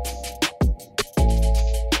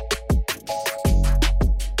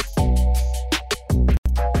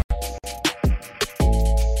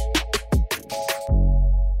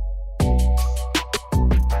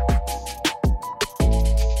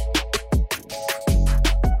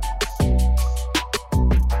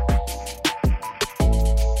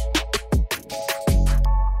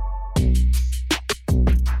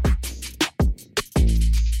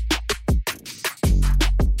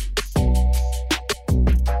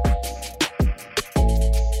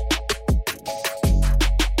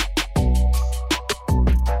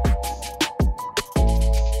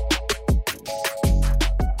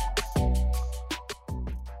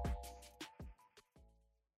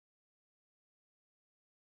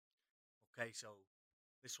 Okay, so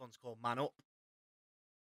this one's called Man Up.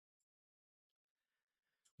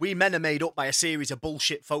 We men are made up by a series of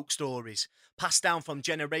bullshit folk stories, passed down from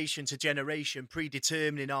generation to generation,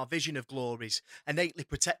 predetermining our vision of glories, innately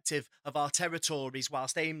protective of our territories,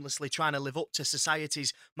 whilst aimlessly trying to live up to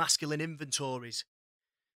society's masculine inventories.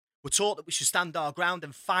 We're taught that we should stand our ground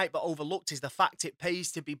and fight, but overlooked is the fact it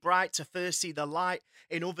pays to be bright, to first see the light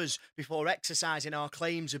in others before exercising our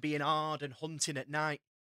claims of being hard and hunting at night.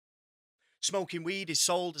 Smoking weed is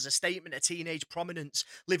sold as a statement of teenage prominence,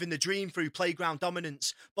 living the dream through playground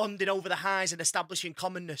dominance, bonding over the highs and establishing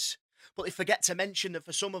commonness. But they forget to mention that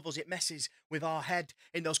for some of us it messes with our head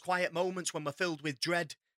in those quiet moments when we're filled with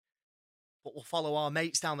dread. But we'll follow our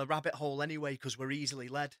mates down the rabbit hole anyway because we're easily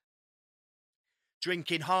led.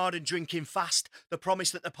 Drinking hard and drinking fast, the promise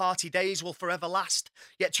that the party days will forever last.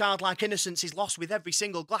 Yet childlike innocence is lost with every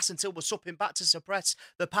single glass until we're supping back to suppress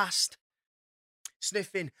the past.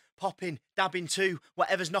 Sniffing, popping, dabbing too,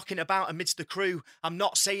 whatever's knocking about amidst the crew. I'm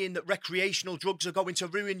not saying that recreational drugs are going to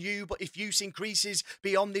ruin you, but if use increases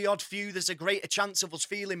beyond the odd few, there's a greater chance of us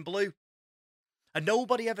feeling blue. And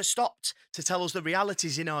nobody ever stopped to tell us the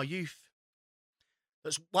realities in our youth.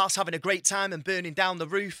 That's whilst having a great time and burning down the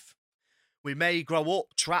roof, we may grow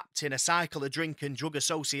up trapped in a cycle of drink and drug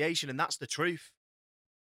association, and that's the truth.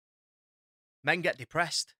 Men get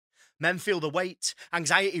depressed. Men feel the weight,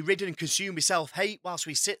 anxiety-ridden and consumed with self-hate whilst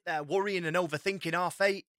we sit there worrying and overthinking our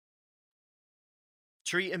fate.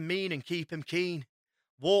 Treat 'em mean and keep 'em keen.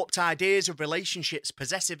 Warped ideas of relationships,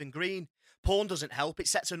 possessive and green. Porn doesn't help, it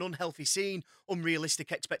sets an unhealthy scene.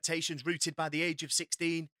 Unrealistic expectations rooted by the age of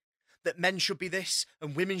 16. That men should be this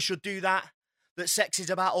and women should do that. That sex is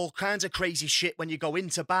about all kinds of crazy shit when you go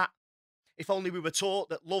into bat. If only we were taught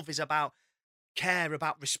that love is about care,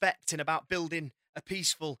 about respect, and about building a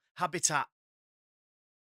peaceful habitat.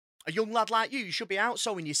 A young lad like you should be out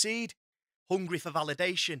sowing your seed, hungry for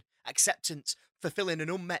validation, acceptance, fulfilling an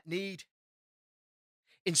unmet need.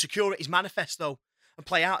 Insecurities manifest though, and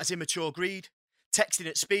play out as immature greed, texting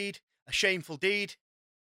at speed, a shameful deed.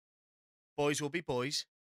 Boys will be boys,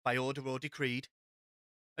 by order or decreed.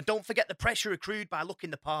 And don't forget the pressure accrued by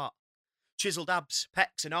looking the part. Chiseled abs,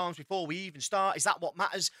 pecs and arms before we even start. Is that what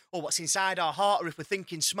matters, or what's inside our heart, or if we're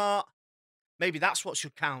thinking smart? Maybe that's what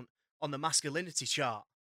should count on the masculinity chart.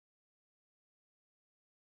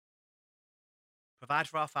 Provide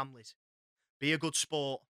for our families. Be a good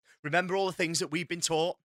sport. Remember all the things that we've been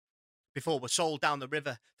taught before we're sold down the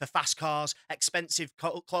river for fast cars, expensive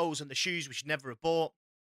clothes and the shoes we should never have bought.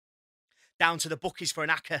 Down to the bookies for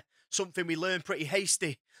an acca, something we learned pretty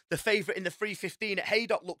hasty. The favourite in the 315 at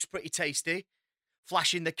Haydock looks pretty tasty.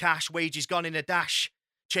 Flashing the cash, wages gone in a dash.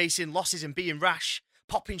 Chasing losses and being rash.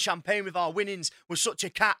 Popping champagne with our winnings was such a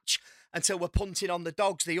catch until we're punting on the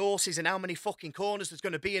dogs, the horses, and how many fucking corners there's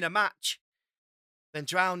going to be in a match. Then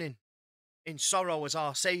drowning in sorrow as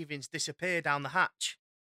our savings disappear down the hatch.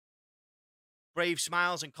 Brave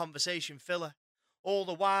smiles and conversation filler. All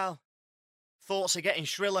the while, thoughts are getting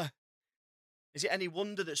shriller. Is it any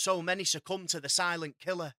wonder that so many succumb to the silent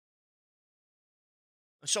killer?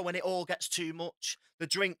 And so when it all gets too much, the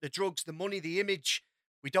drink, the drugs, the money, the image,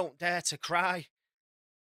 we don't dare to cry.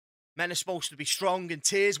 Men are supposed to be strong and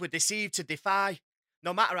tears we're deceived to defy.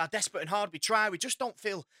 No matter how desperate and hard we try, we just don't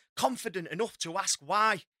feel confident enough to ask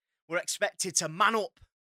why. We're expected to man up,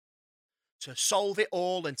 to solve it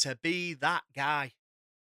all and to be that guy.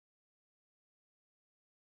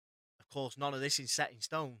 Of course, none of this is set in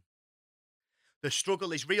stone. The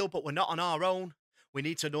struggle is real, but we're not on our own. We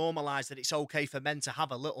need to normalise that it's okay for men to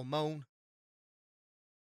have a little moan.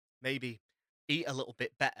 Maybe eat a little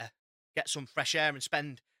bit better, get some fresh air and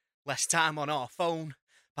spend less time on our phone.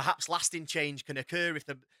 Perhaps lasting change can occur if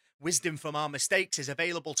the wisdom from our mistakes is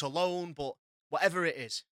available to loan, but whatever it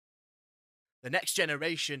is, the next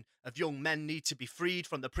generation of young men need to be freed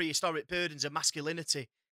from the prehistoric burdens of masculinity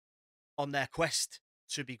on their quest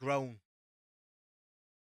to be grown.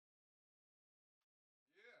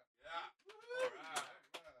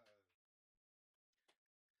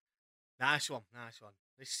 Nice one.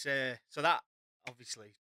 This, so that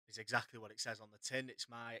obviously is exactly what it says on the tin. It's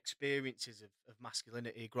my experiences of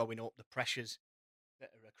masculinity growing up, the pressures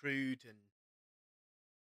that are accrued, and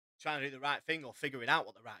trying to do the right thing or figuring out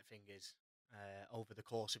what the right thing is over the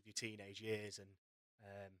course of your teenage years, and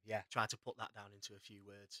trying to put that down into a few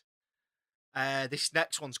words. This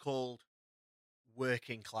next one's called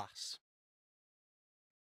Working Class.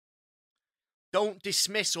 Don't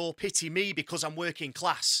dismiss or pity me because I'm working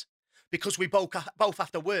class. Because we both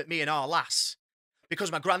have to work, me and our lass.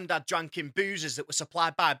 Because my granddad drank in boozers that were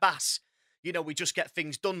supplied by Bass. You know, we just get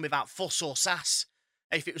things done without fuss or sass.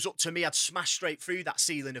 If it was up to me, I'd smash straight through that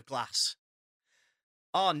ceiling of glass.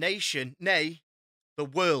 Our nation, nay, the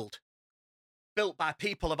world, built by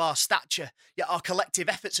people of our stature, yet our collective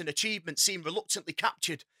efforts and achievements seem reluctantly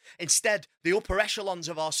captured. Instead, the upper echelons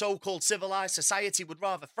of our so-called civilised society would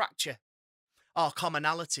rather fracture our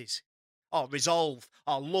commonalities, our resolve,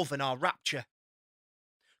 our love and our rapture.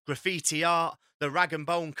 Graffiti art, the rag and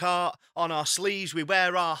bone cart, on our sleeves we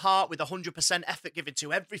wear our heart with 100% effort given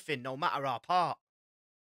to everything, no matter our part.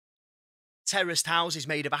 Terraced houses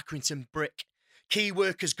made of Accrington brick, key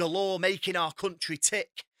workers galore making our country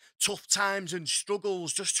tick. Tough times and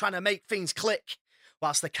struggles just trying to make things click,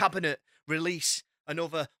 whilst the cabinet release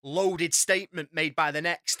another loaded statement made by the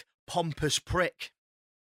next pompous prick.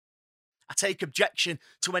 I take objection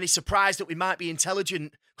to any surprise that we might be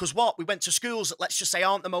intelligent, because what, we went to schools that let's just say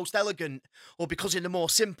aren't the most elegant, or because in the more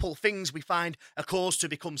simple things we find a cause to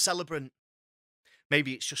become celebrant.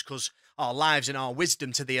 Maybe it's just because our lives and our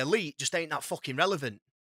wisdom to the elite just ain't that fucking relevant.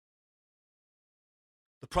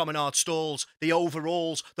 The promenade stalls, the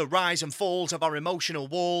overalls, the rise and falls of our emotional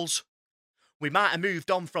walls. We might have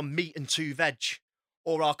moved on from meat and two veg,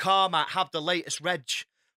 or our car might have the latest reg,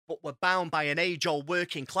 but we're bound by an age-old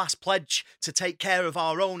working class pledge to take care of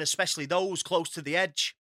our own, especially those close to the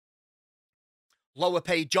edge. Lower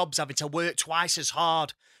paid jobs having to work twice as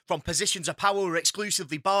hard, from positions of power we're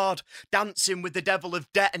exclusively barred, dancing with the devil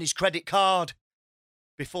of debt and his credit card.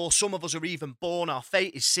 Before some of us are even born, our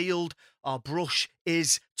fate is sealed, our brush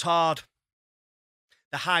is tarred.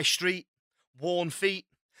 The high street, worn feet,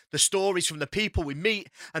 the stories from the people we meet,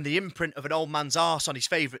 and the imprint of an old man's arse on his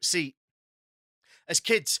favourite seat. As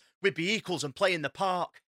kids, we'd be equals and play in the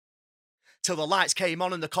park, till the lights came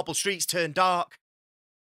on and the cobbled streets turned dark.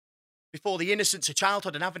 Before the innocence of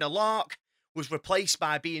childhood and having a lark was replaced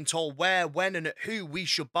by being told where, when and at who we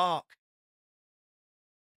should bark.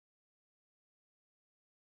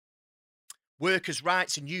 Workers'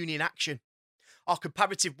 rights and union action. Our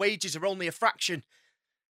comparative wages are only a fraction.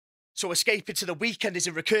 So escaping to the weekend is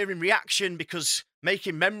a recurring reaction, because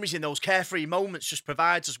making memories in those carefree moments just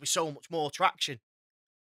provides us with so much more traction.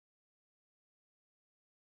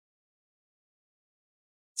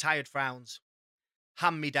 Tired frowns,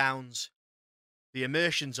 hand-me-downs, the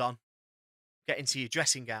immersion's on, get into your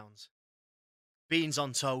dressing gowns. Beans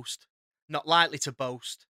on toast, not likely to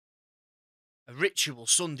boast. A ritual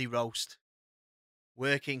Sunday roast.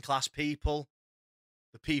 Working class people,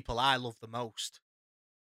 the people I love the most.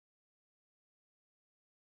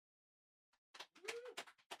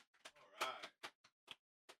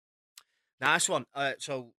 Nice one.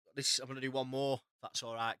 So this, I'm going to do one more. That's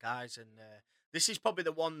all right, guys. And this is probably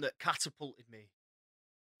the one that catapulted me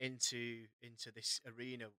into this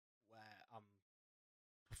arena where I'm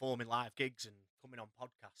performing live gigs and coming on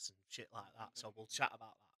podcasts and shit like that. So we'll chat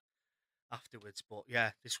about that afterwards. But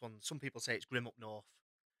yeah, this one, some people say it's grim up north,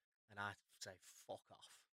 and I say fuck off.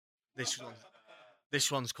 This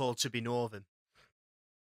one's called To Be Northern.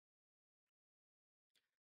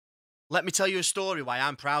 Let me tell you a story why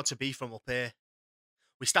I'm proud to be from up here.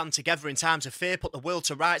 We stand together in times of fear, put the world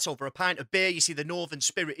to rights over a pint of beer. You see, the northern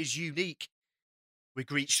spirit is unique. We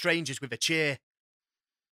greet strangers with a cheer.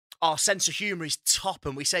 Our sense of humour is top,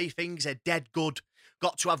 and we say things are dead good.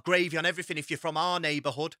 Got to have gravy on everything if you're from our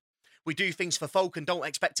neighbourhood. We do things for folk and don't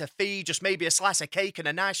expect a fee, just maybe a slice of cake and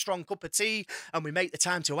a nice strong cup of tea, and we make the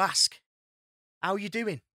time to ask, how you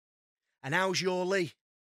doing? And how's your Lee?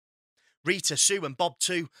 Rita, Sue and Bob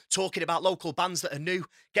too, talking about local bands that are new,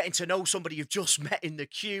 getting to know somebody you've just met in the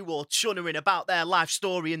queue, or chunnering about their life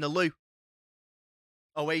story in the loo.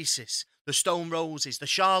 Oasis, the Stone Roses, the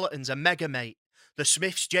Charlatans and Mega Mate, the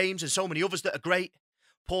Smiths, James and so many others that are great.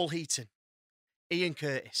 Paul Heaton, Ian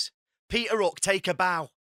Curtis, Peter Hook, take a bow.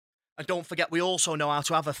 And don't forget we also know how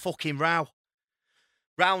to have a fucking row.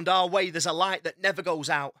 Round our way there's a light that never goes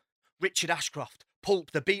out. Richard Ashcroft,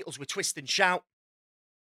 Pulp, the Beatles with Twist and Shout.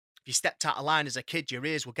 If you stepped out of line as a kid, your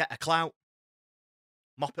ears will get a clout.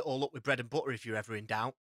 Mop it all up with bread and butter if you're ever in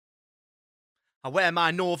doubt. I wear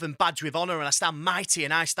my northern badge with honour and I stand mighty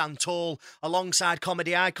and I stand tall. Alongside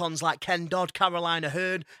comedy icons like Ken Dodd, Carolina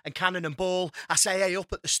Hearn and Cannon and Ball. I say hey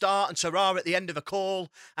up at the start and ta-ra at the end of a call.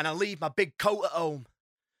 And I leave my big coat at home,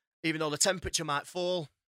 even though the temperature might fall.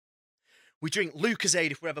 We drink Lucozade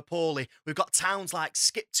if we're ever poorly. We've got towns like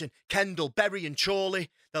Skipton, Kendal, Bury and Chorley,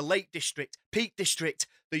 the Lake District, Peak District,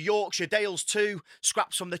 the Yorkshire Dales too.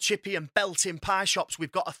 Scraps from the Chippy and Belting pie shops,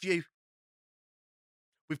 we've got a few.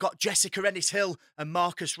 We've got Jessica Ennis Hill and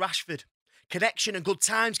Marcus Rashford. Connection and good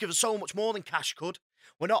times give us so much more than cash could.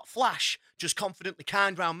 We're not flash, just confidently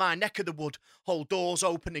kind round my neck of the wood. Hold doors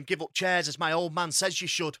open and give up chairs as my old man says you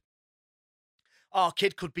should. Our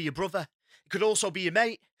kid could be your brother. It could also be your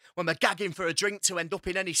mate. When we're gagging for a drink to end up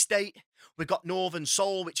in any state. We've got Northern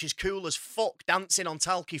Soul, which is cool as fuck, dancing on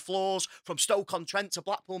talky floors, from Stoke-on-Trent to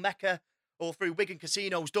Blackpool Mecca, or through Wigan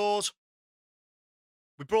Casino's doors.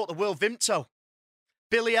 We brought the world Vimto.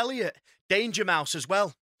 Billy Elliot, Danger Mouse as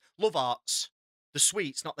well. Love Arts. The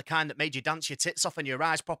sweets, not the kind that made you dance your tits off and your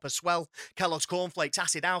eyes proper swell. Kellogg's Cornflakes,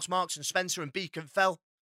 Acid House, Marks and Spencer and Beacon Fell.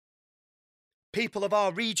 People of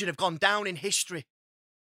our region have gone down in history.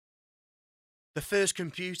 The first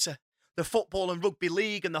computer, the Football and Rugby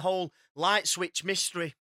League and the whole light switch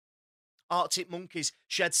mystery. Arctic Monkeys,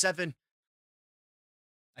 Shed 7.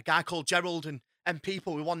 A guy called Gerald and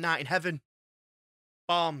people with One Night in Heaven.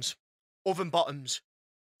 Barms, oven bottoms,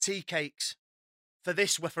 tea cakes. For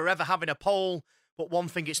this, we're forever having a poll, but one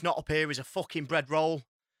thing it's not up here is a fucking bread roll.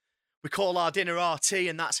 We call our dinner RT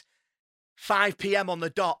and that's 5 p.m. on the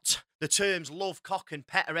dot. The terms love, cock and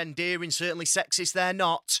pet are endearing, certainly sexist they're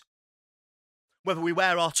not. Whether we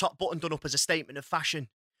wear our top button done up as a statement of fashion,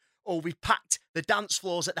 or we've packed the dance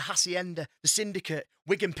floors at the Hacienda, the Syndicate,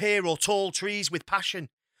 Wigan Pier or Tall Trees with passion.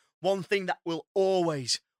 One thing that will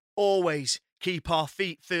always, always keep our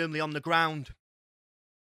feet firmly on the ground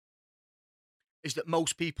is that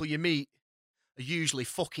most people you meet are usually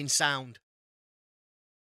fucking sound.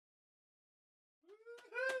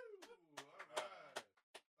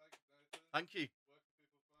 Thank you.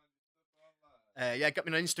 Yeah, get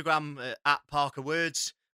me on Instagram at Parker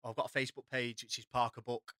Words. I've got a Facebook page, which is Parker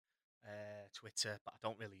Book. Twitter, but I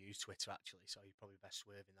don't really use Twitter actually, so you're probably best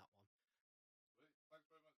swerving that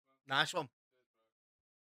one. Nice one.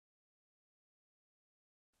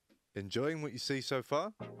 Enjoying what you see so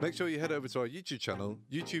far? Make sure you head over to our YouTube channel,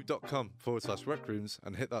 youtube.com/recrooms,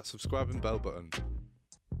 and hit that subscribe and bell button.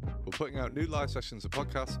 We're putting out new live sessions of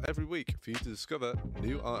podcasts every week for you to discover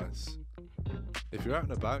new artists. If you're out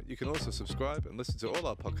and about, you can also subscribe and listen to all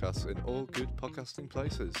our podcasts in all good podcasting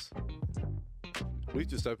places. We've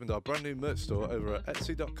just opened our brand new merch store over at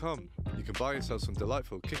etsy.com. You can buy yourself some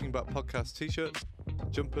delightful Kicking Back Podcast t-shirts,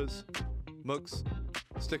 jumpers, mugs,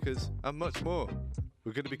 stickers, and much more.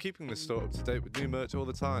 We're going to be keeping this store up to date with new merch all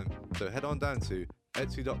the time, so head on down to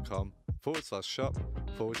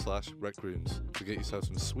etsy.com/shop/recrooms to get yourself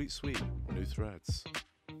some sweet, sweet new threads.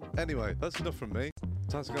 Anyway, that's enough from me.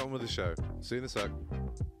 Time to get on with the show. See you in a sec.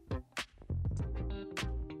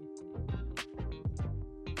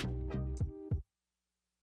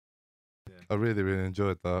 I really, really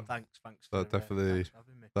enjoyed that. Thanks. That definitely, thanks for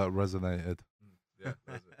having me. that resonated. Yeah,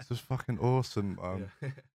 that was it. It's just fucking awesome, man. Yeah.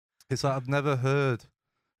 It's like I've never heard.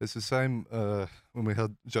 It's the same when we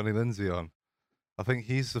had Johnny Lindsay on. I think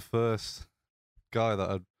he's the first guy that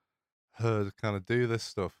I'd heard kind of do this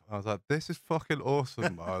stuff. I was like, this is fucking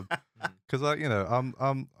awesome, man. Because like, you know,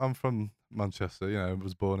 I'm from Manchester. You know,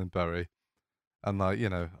 was born in Bury, and like, you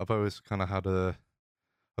know, I've always kind of had I've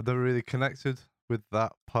never really connected with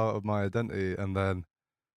that part of my identity, and then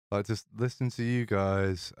like just listening to you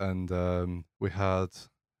guys, and we had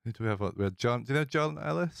who do we have? We had John. Do you know John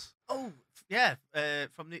Ellis? Oh yeah,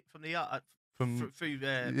 from the yard, through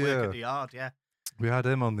work at the yard. Yeah, we had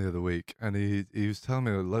him on the other week, and he was telling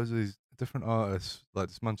me loads of these different artists, like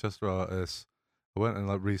this Manchester artists. I went and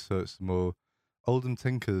like researched them all. Oldham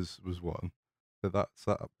Tinkers was one. That's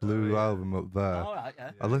that blue album up there. all right,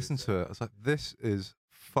 yeah. I listened to it. I was like, this is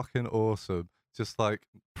fucking awesome. Just like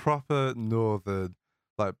proper northern,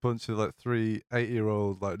 like bunch of like 3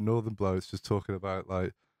 8-year-old like northern blokes just talking about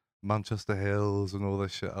like Manchester Hills and all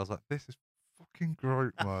this shit. I was like, this is fucking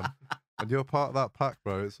great, man. And you're part of that pack,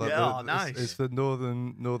 bro. It's like Yeah, oh, it's nice. the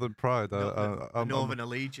northern pride. The Northern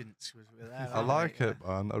Allegiance was there. I like it,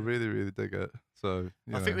 man. I really, really dig it. So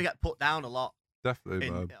I think we get put down a lot. Definitely,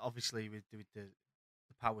 man. Obviously, with the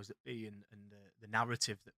powers that be and the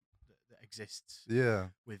narrative that exists. Yeah.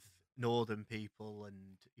 With northern people,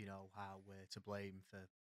 and how we're to blame for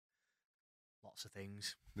lots of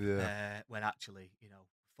things. Yeah. When actually,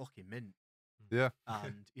 fucking mint. Yeah.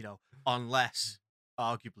 And unless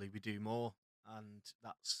arguably we do more, and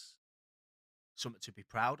that's something to be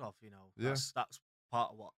proud of. That's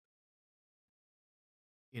part of what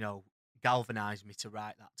galvanised me to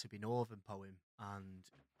write that To Be Northern poem. And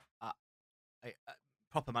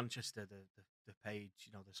Proper Manchester, the page,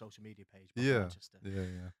 the social media page, Proper Manchester,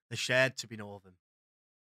 they shared To Be Northern,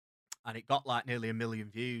 and it got like nearly 1 million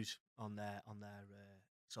views on their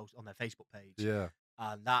Facebook page. Yeah,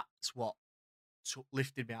 and that's what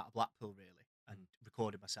lifted me out of Blackpool, really, and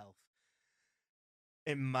recorded myself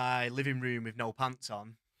in my living room with no pants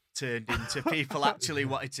on. Turned into people actually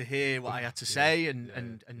wanted to hear what I had to say,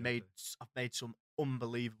 and I've made some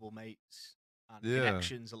unbelievable mates and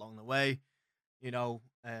connections along the way.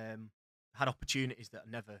 Had opportunities that I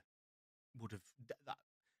never would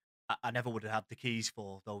have had the keys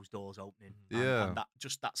for those doors opening. And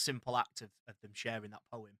that simple act of them sharing that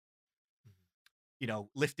poem,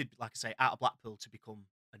 lifted, like I say, out of Blackpool to become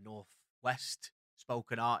a Northwest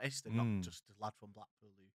spoken artist, and not just a lad from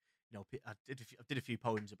Blackpool who. I did a few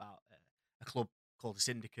poems about a club called the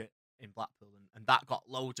Syndicate in Blackpool, and that got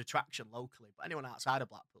loads of traction locally. But anyone outside of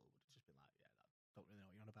Blackpool would have just been like, "Yeah, don't really know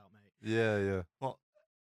what you're on about, mate." Yeah. But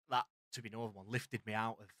that To Be Northern one lifted me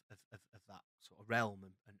out of that sort of realm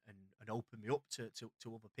and opened me up to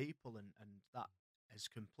other people, and that has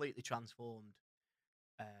completely transformed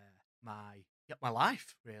my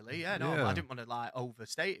life, really. I didn't want to like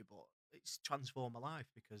overstate it, but it's transformed my life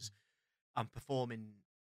because I'm performing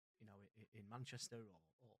in Manchester or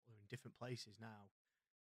in different places now,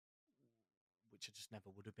 which I just never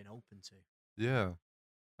would have been open to. Yeah,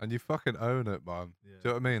 and you fucking own it, man. Do you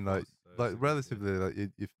know what I mean? Like relatively, like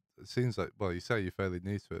it seems like, well, you say you're fairly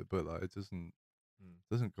new to it, but like it doesn't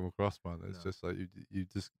come across, man. It's just like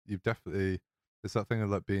you've definitely, it's that thing of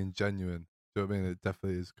like being genuine. Do you know what I mean? It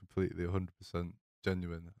definitely is completely 100%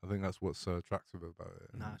 genuine. I think that's what's so attractive about it.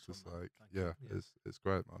 And it's just like, it's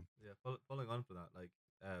great, man. Yeah, following on from that, like,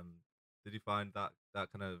 did you find that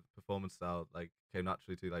kind of performance style like came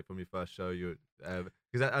naturally to you, like from your first show?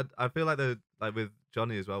 Because I feel like with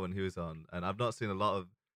Johnny as well when he was on, and I've not seen a lot of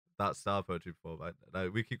that style poetry before.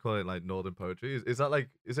 Like we keep calling it like northern poetry. Is it like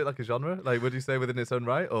a genre? Like, would you say within its own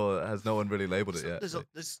right, or has no one really labelled it yet? There's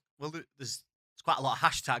quite a lot of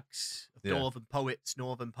hashtags of northern poets,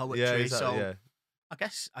 northern poetry. Yeah, exactly, so yeah. I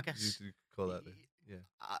guess you call that. Yeah,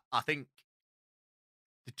 I think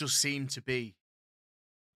there does seem to be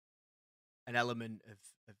an element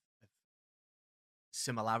of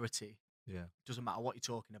similarity. Yeah, doesn't matter what you're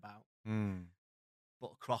talking about,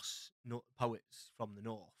 but across poets from the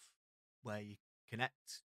north, where you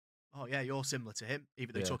connect. Oh yeah, you're similar to him,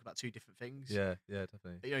 even though you talk about two different things. Yeah,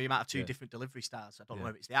 definitely. You might have two different delivery styles. I don't know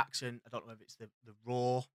if it's the accent. I don't know if it's the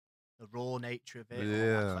raw nature of it,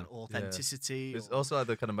 or like authenticity. It's also like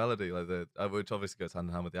the kind of melody, like which obviously goes hand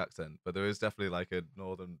in hand with the accent, but there is definitely like a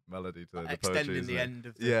northern melody to the poetry. Extending the end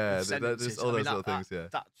of the sentences. There's all those little things.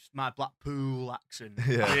 That's my Blackpool accent.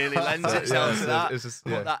 Really lends itself to that. It's just,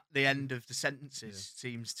 but the end of the sentences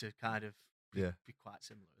seems to kind of be quite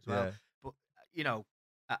similar as well. But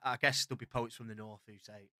I guess there'll be poets from the north who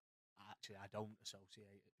say, actually, I don't associate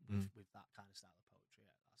it with that kind of style of poetry.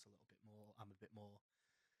 That's a little bit more. I'm a bit more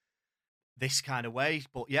this kind of way.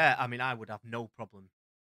 But yeah, I mean, I would have no problem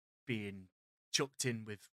being chucked in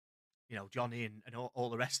with, Johnny and all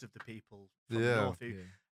the rest of the people from the north who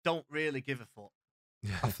don't really give a fuck.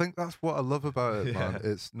 I think that's what I love about it, man.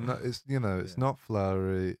 It's not, it's not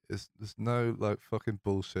flowery. There's no like fucking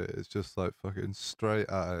bullshit. It's just like fucking straight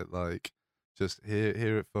at it, like. Just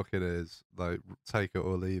here it fucking is. Like, take it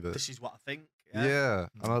or leave it. This is what I think. Yeah,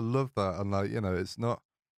 and I love that. And like, it's not.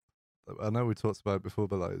 I know we talked about it before,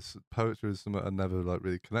 but like, poetry is something I never like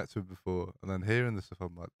really connected with before. And then hearing this stuff,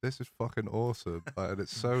 I'm like, this is fucking awesome. Like, and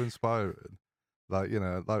it's so inspiring. Like,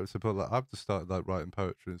 like to put like, I've just started like writing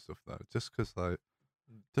poetry and stuff now, just because like.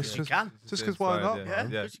 Just because why not,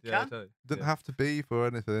 man? Yeah, you can. Totally. Didn't have to be for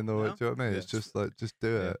anything, or do you know what I mean? It's just like, just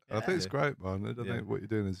do it. Yeah. I think it's great, man. I think what you're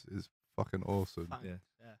doing is fucking awesome.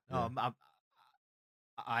 No,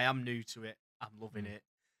 I am new to it. I'm loving it.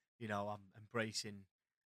 I'm embracing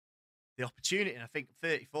the opportunity. And I think I'm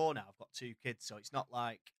 34 now. I've got 2 kids, so it's not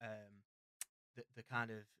like the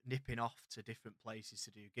kind of nipping off to different places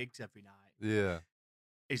to do gigs every night. Yeah.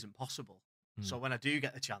 isn't possible. So when I do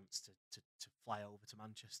get the chance to fly over to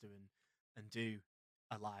Manchester and do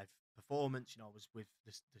a live performance, I was with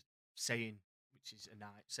the Saying, which is a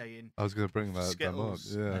night Saying. I was going to bring them up.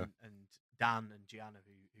 Skittles Yeah. and Dan and Gianna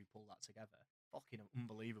who pulled that together. Fucking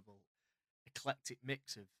unbelievable, eclectic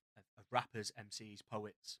mix of rappers, MCs,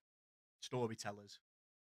 poets, storytellers,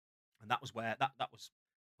 and that was where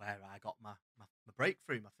I got my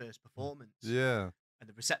breakthrough, my first performance. Yeah. And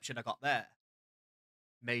the reception I got there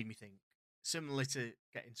made me think, similarly to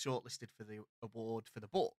getting shortlisted for the award for the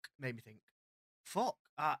book, made me think, fuck,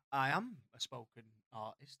 I am a spoken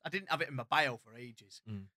artist. I didn't have it in my bio for ages.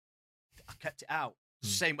 I kept it out.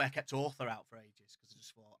 Same way I kept author out for ages, because I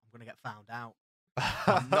just thought, I'm going to get found out.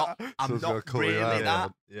 I'm not really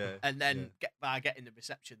that. Yeah. And then by getting the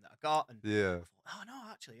reception that I got, and Yeah. I thought, oh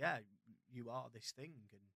no, actually, yeah, you are this thing.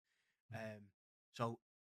 And so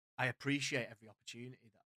I appreciate every opportunity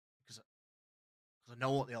that, because I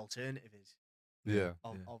know what the alternative is. Yeah.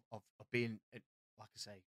 Of being, like I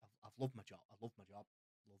say, I've loved my job. Loved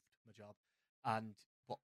my job, and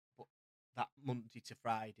but that Monday to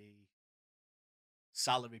Friday,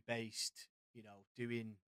 salary based,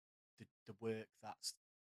 doing the work that's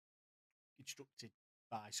instructed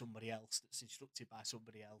by somebody else,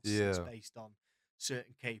 that's based on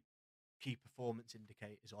certain key performance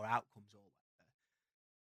indicators or outcomes or whatever.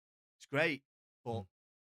 It's great, but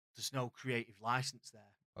there's no creative license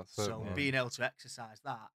there. So being able to exercise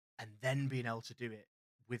that and then being able to do it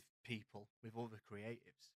with people, with other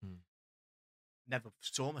creatives. Never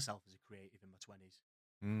saw myself as a creative in my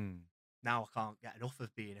 20s. Now I can't get enough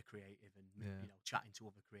of being a creative and chatting to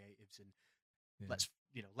other creatives and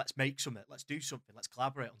let's make something, let's do something, let's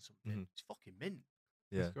collaborate on something. It's fucking mint.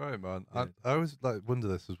 Yeah, it's great, man. I always wonder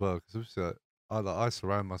this as well, because obviously I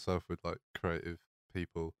surround myself with creative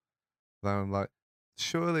people. Now I'm like,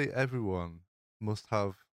 surely everyone must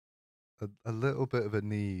have a little bit of a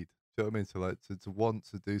need. Do you know what I mean? To want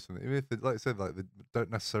to do something, even if they, like I said, they don't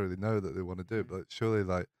necessarily know that they want to do it, but surely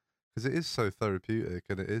because it is so therapeutic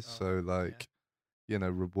and it is so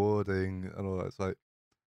rewarding and all that. It's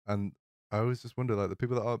and I always just wonder, the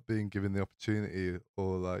people that aren't being given the opportunity,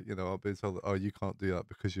 or aren't being told that, oh, you can't do that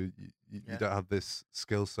because you don't have this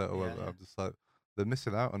skill set or whatever. I'm just they're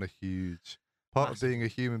missing out on a huge part of being a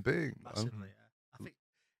human being. Massively, yeah. I think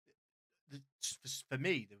for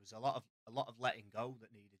me there was a lot of letting go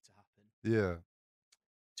that needed to happen. Yeah.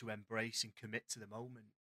 To embrace and commit to the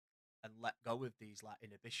moment and let go of these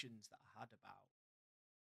inhibitions that I had about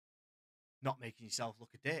not making yourself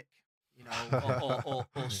look a dick. Or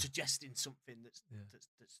suggesting something that's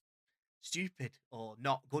stupid or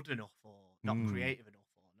not good enough or not creative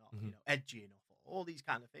enough or not edgy enough or all these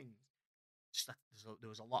kind of things. Just there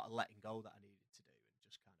was a lot of letting go that I needed to do and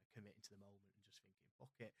just kind of committing to the moment and just thinking,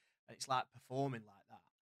 fuck it. And it's like performing like that.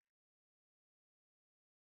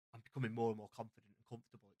 I'm becoming more and more confident and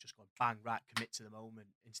comfortable at just going bang, right, commit to the moment,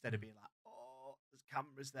 instead of being like, oh, there's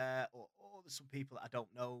cameras there, or oh, there's some people that I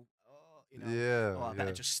don't know, or I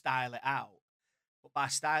better just style it out. But by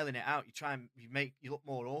styling it out, you look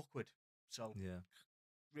more awkward. So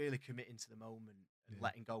really committing to the moment and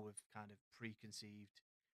letting go of kind of preconceived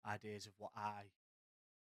ideas of what I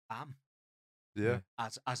am. Yeah.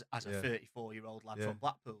 As a 34-year-old lad from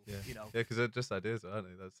Blackpool, because they're just ideas, aren't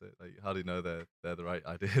they? That's it. How do you know they're the right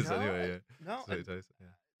ideas anyway? No,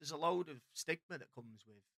 there's a load of stigma that comes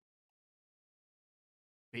with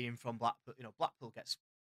being from Blackpool. Blackpool gets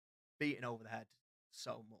beaten over the head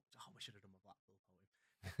so much. Oh, we should have done my Blackpool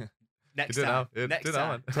poem. Next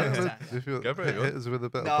time. If you Go for it, hit us with a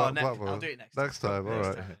bit of Blackpool. I'll do it next time. All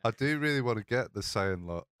right. I do really want to get the Saying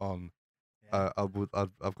lot on.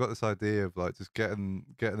 I've got this idea of just getting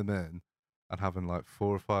them in and having 4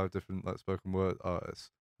 or 5 different spoken word artists,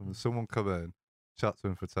 and someone come in, chat to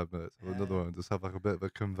him for 10 minutes, and another one, just have a bit of a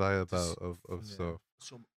conveyor belt of stuff.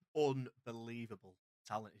 Some unbelievable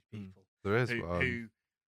talented people. There is who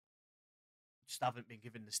just haven't been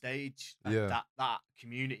given the stage. And that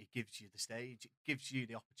community gives you the stage. It gives you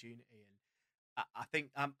the opportunity, and I think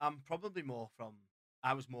I'm probably more from.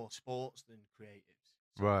 I was more sports than creatives.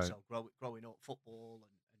 So growing up, football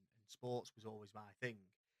and sports was always my thing.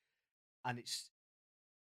 And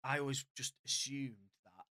I always just assumed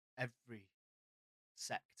that every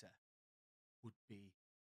sector would be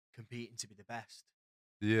competing to be the best.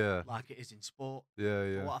 Yeah. Like it is in sport.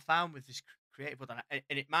 Yeah. But what I found with this creative, and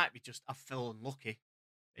it might be just, I feel unlucky.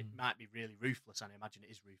 It might be really ruthless, and I imagine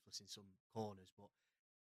it is ruthless in some corners, but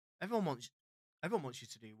everyone wants you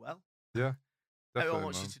to do well. Yeah. Everyone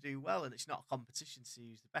wants you to do well, and it's not a competition to see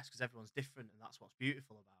who's the best, because everyone's different, and that's what's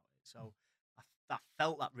beautiful about it. So I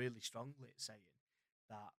felt that really strongly at Saying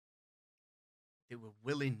that they were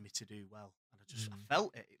willing me to do well, and I Mm.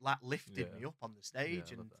 felt it. It like lifted me Yeah. up on the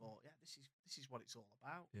stage, I love and that. thought, yeah, this is what it's all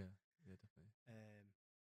about. Yeah, definitely.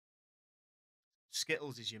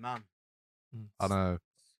 Skittles is your man. I know.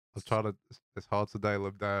 I'm trying to. It's hard to nail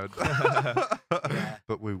him down. Yeah.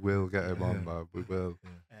 But we will get him on, Yeah. man. We will.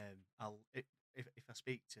 If I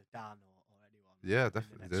speak to Dan or anyone, Yeah, in the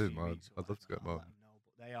definitely next do, few man. weeks or I'd love to whatever, get him I'll on. let 'em know.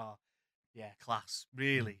 But they are, class.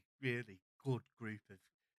 Really, really good group of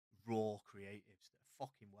raw creatives that are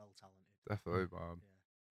fucking well talented. Definitely, man.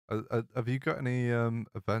 Yeah. Have you got any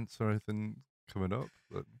events or anything coming up?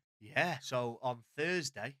 Yeah. So on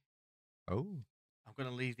Thursday, Oh, I'm going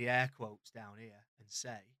to leave the air quotes down here and say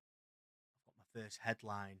I've got my first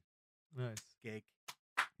headline Nice. gig.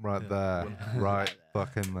 right Yeah. there, Yeah, right right there.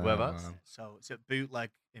 fucking there, Whereabouts? man. So it's at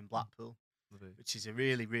Bootleg in Blackpool, Lovely. which is a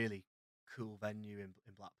really, really cool venue in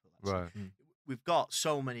Blackpool. Actually. Right, We've got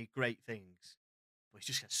so many great things, but it's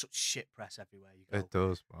just got such shit press everywhere you go. it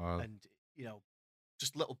does, man. And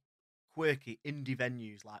just little quirky indie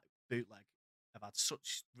venues like Bootleg have had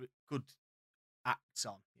such good acts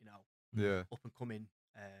on, Yeah, up and coming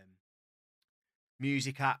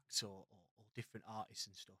music acts or different artists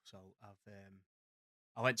and stuff. So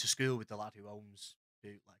I went to school with the lad who owns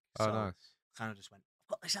Bootleg. oh So nice. kind of just went, I've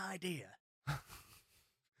got this idea.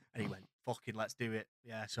 And he went, fucking let's do it.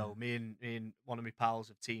 Yeah, so me and one of my pals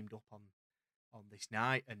have teamed up on this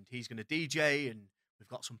night, and he's going to DJ, and we've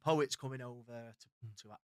got some poets coming over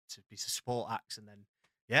to be support acts, and then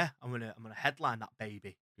I'm gonna headline that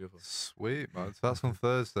baby Beautiful. Sweet, man. So that's on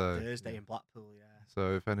Thursday. Thursday in Blackpool. Yeah.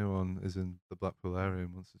 So if anyone is in the Blackpool area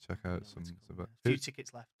and wants to check You out know some, where to come, some yeah. Few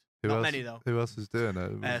tickets left. Not else, many though. Who else is doing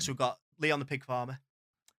it? So we've got Leon the Pig Farmer.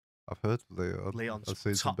 I've heard Leon. Leon's I've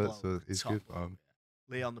seen some top bits bloke, of he's top good, bloke, man.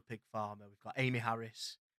 yeah. Leon the Pig Farmer. We've got Amy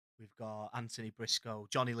Harris. We've got Anthony Briscoe,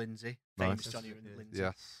 Johnny Lindsay, famous Nice. Johnny Yeah. Lindsay,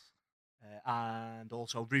 Yes. and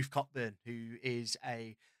also Ruth Cockburn, who is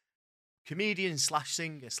a comedian /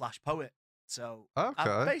 singer / poet. So I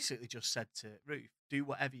Okay. basically just said to Ruth, do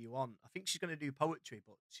whatever you want. I think she's going to do poetry,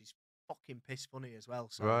 but she's fucking piss funny as well.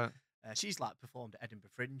 So Right. she's like performed at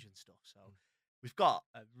Edinburgh Fringe and stuff. So we've got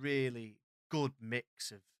a really good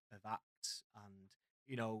mix of acts. And,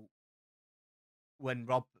 when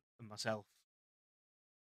Rob and myself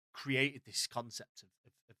created this concept of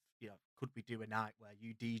could we do a night where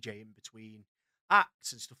you DJ in between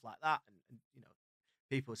acts and stuff like that? And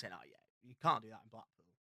people were saying, oh, yeah, you can't do that in Blackpool.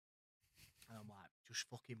 And I'm like, just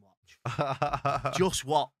fucking watch. Just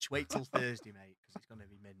watch. Wait till Thursday, mate, because it's going to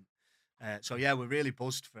be mint. So, yeah, we're really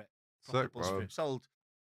buzzed for it. Properly Sick, buzzed for bro. it.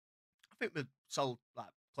 I think we've sold like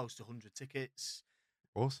close to 100 tickets.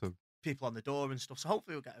 Awesome. People on the door and stuff. So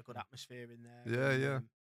hopefully we'll get a good atmosphere in there. Yeah, and, yeah.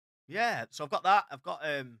 Yeah, so I've got that. I've got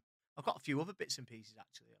a few other bits and pieces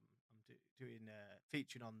actually. I'm doing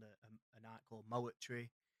featuring on a night called Moetry,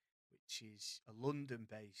 which is a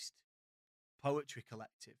London-based poetry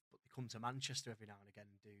collective, but they come to Manchester every now and again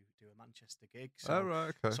and do a Manchester gig. So, Oh,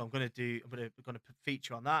 right. Okay. so I'm gonna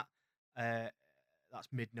feature on that. That's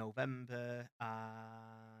mid-November,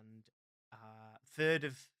 and 3rd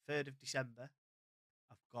of December,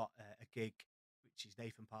 I've got a gig which is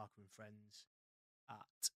Nathan Parker and Friends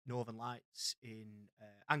at Northern Lights in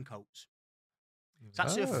Ancoats. It's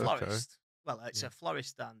actually a Oh, okay. florist. Well, it's Yeah. a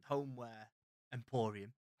florist and homeware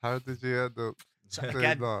emporium. How did you end up So doing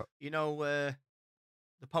again, that?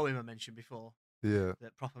 the poem I mentioned before Yeah.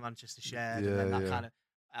 that Proper Manchester shared, and then Yeah, that yeah. kind of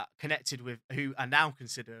connected with who I now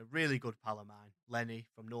consider a really good pal of mine, Lenny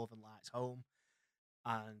from Northern Lights Home,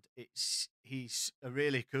 and he's a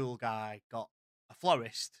really cool guy. Got a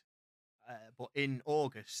florist, but in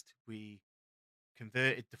August we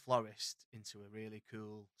converted the florist into a really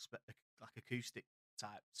cool like acoustic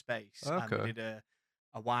type space, and Okay. we did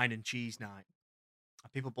a wine and cheese night.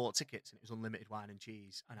 And people bought tickets, and it was unlimited wine and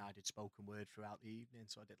cheese. And I did spoken word throughout the evening,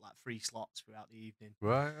 so I did like 3 slots throughout the evening.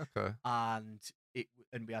 Right. Okay. And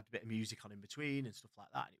we had a bit of music on in between and stuff like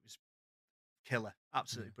that. And it was killer,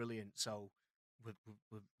 absolutely brilliant. So we're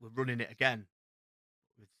running it again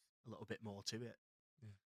with a little bit more to it. Yeah.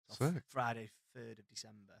 So Sick. Friday, 3rd of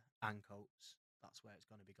December, Ancoats. That's where it's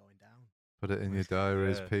going to be going down. Put it in your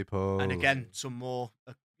diaries, Yeah. people. And again, some more,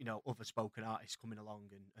 other spoken artists coming along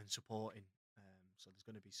and supporting. So there's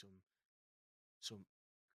going to be some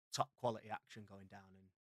top quality action going down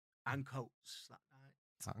and coats that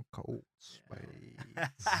night. And Colts, Yeah. mate.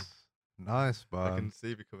 Nice, I can man. see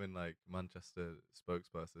you becoming like Manchester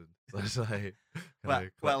spokesperson. So it's like,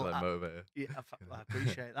 Well, like motivator. Yeah, I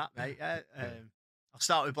appreciate that, mate. Yeah, I'll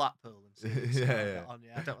start with Blackpool and see Yeah, how I yeah. get on.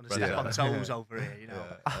 Yeah, I don't want to Right, step on yeah. toes over here, you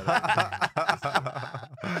know.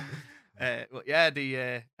 Yeah, But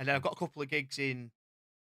yeah, and then I've got a couple of gigs in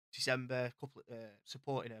December,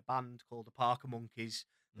 supporting a band called the Parker Monkeys.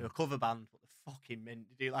 They're a cover band, but they're fucking mint.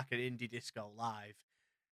 They do like an indie disco live.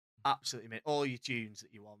 Absolutely mint. All your tunes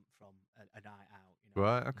that you want from a night out. You know,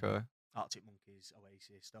 Right. Okay. Arctic Monkeys,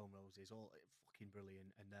 Oasis, Stone Roses, all fucking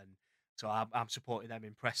brilliant. And then, so I'm supporting them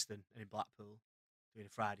in Preston and in Blackpool, doing a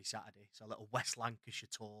Friday, Saturday. So a little West Lancashire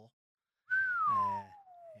tour.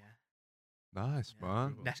 Yeah. Nice,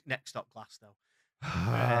 man. Next stop Glasgow.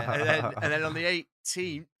 and then on the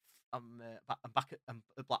 18th, I'm back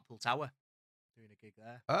at Blackpool Tower, doing a gig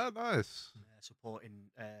there. Oh, nice.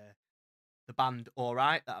 Supporting the band All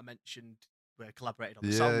Right that I mentioned. We collaborated on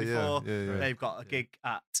the song before. Yeah. They've got a gig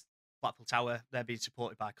at Blackpool Tower. They're being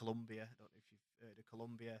supported by Columbia. I don't know if you've heard of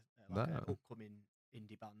Columbia. Like an upcoming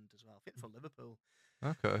indie band as well. I think they're from Liverpool.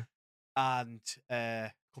 Okay. And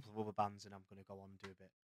a couple of other bands, and I'm going to go on and do a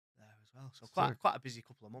bit there as well. So quite a busy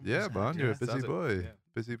couple of months. Yeah, man, you're a Yeah, busy boy. yeah.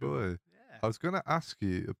 Busy boy. Yeah. I was going to ask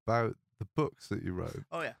you about the books that you wrote.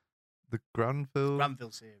 Oh yeah, The Granville.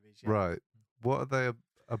 Granville series. Yeah. Right. What are they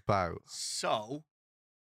about? So,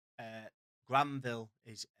 Granville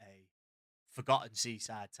is a forgotten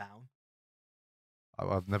seaside town.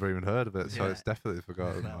 I've never even heard of it, so Yeah. it's definitely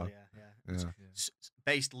forgotten. Well, now. yeah. Yeah.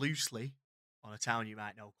 Based loosely on a town you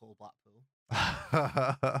might know called Blackpool.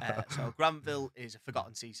 So Granville is a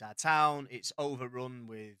forgotten seaside town. It's overrun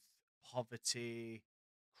with poverty,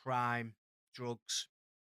 crime, drugs,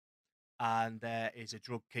 and there is a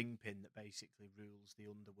drug kingpin that basically rules the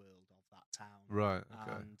underworld of that town. Right.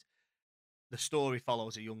 Okay. And the story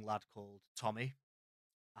follows a young lad called Tommy,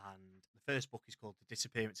 and the first book is called The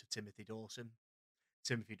Disappearance of Timothy Dawson.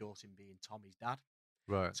 Timothy Dawson being Tommy's dad.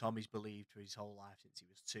 Right. Tommy's believed for his whole life since he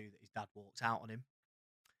was 2 that his dad walked out on him.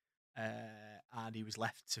 And he was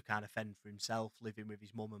left to kind of fend for himself, living with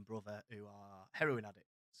his mum and brother who are heroin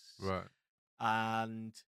addicts. Right.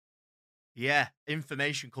 And yeah,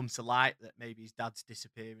 information comes to light that maybe his dad's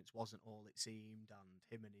disappearance wasn't all it seemed, and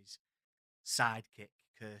him and his sidekick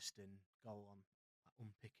Kirsten go on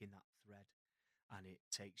unpicking that thread, and it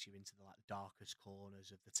takes you into the darkest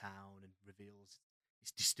corners of the town and reveals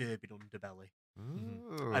its disturbing underbelly.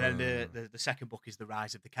 Ooh. And then the second book is The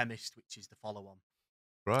Rise of the Chemist, which is the follow-on.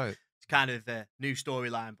 Right. It's kind of a new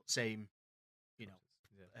storyline, but same, Yeah.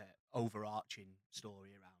 overarching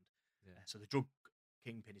story around. Yeah. So the drug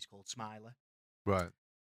kingpin is called Smiler, Right.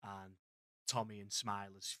 and Tommy and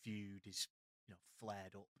Smiler's feud is,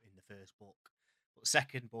 flared up in the first book. But the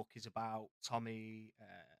second book is about Tommy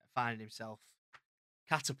finding himself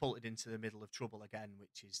catapulted into the middle of trouble again,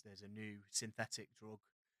 which is there's a new synthetic drug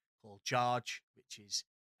called Charge, which is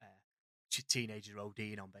teenagers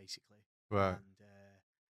ODing on basically. Right. And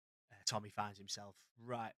Tommy finds himself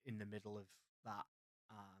right in the middle of that,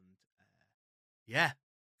 and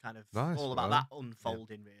kind of Nice, all about man. that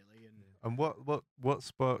unfolding really. And And what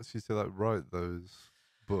sparks you to write those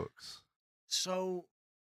books? so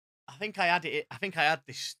I think I had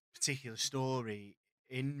this particular story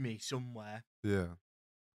in me somewhere, Yeah.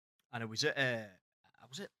 and I was at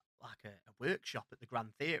like a workshop at the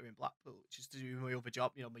Grand Theatre in Blackpool, which is to do with my other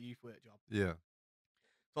job, my youth work job. Yeah.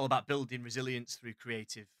 It's all about building resilience through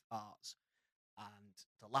creative arts. And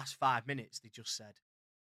the last 5 minutes, they just said,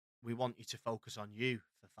 we want you to focus on you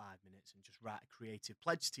for 5 minutes and just write a creative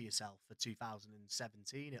pledge to yourself for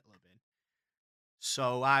 2017, it'll have been.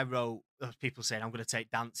 So I wrote, people saying, I'm going to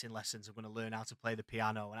take dancing lessons, I'm going to learn how to play the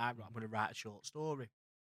piano, and I'm going to write a short story.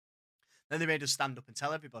 Then they made us stand up and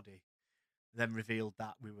tell everybody, then revealed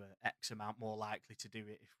that we were X amount more likely to do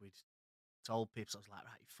it if we'd told people. So I was like,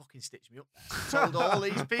 right, you fucking stitched me up there. Told all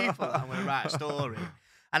these people that I'm going to write a story.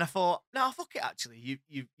 And I thought, no, fuck it, actually.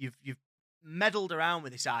 You've meddled around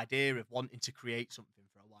with this idea of wanting to create something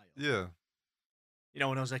for a while. Yeah.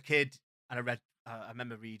 When I was a kid and I read, I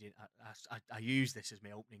remember reading, I use this as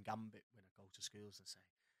my opening gambit when I go to schools and say,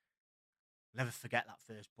 never forget that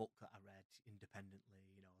first book that I read independently.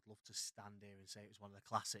 I'd love to stand here and say it was one of the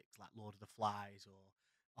classics like Lord of the Flies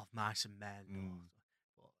or Of Mice and Men.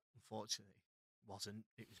 But unfortunately, it wasn't.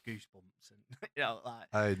 It was Goosebumps. And,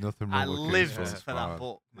 Hey, nothing wrong I with lived Goosebumps, for man. that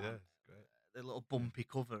book, man. Yeah. Great. The little bumpy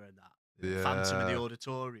cover and that. Yeah. Phantom in the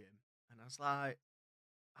Auditorium. And I was like,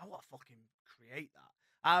 I want to fucking create that.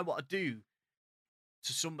 I want to do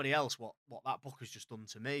to somebody else what that book has just done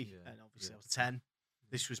to me. Yeah, And obviously yeah. I was 10.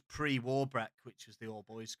 This was pre-Warbreck, which was the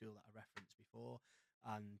all-boys school that I referenced before.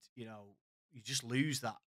 And, you just lose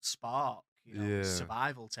that spark. Yeah.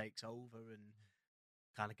 Survival takes over and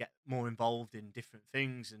kind of get more involved in different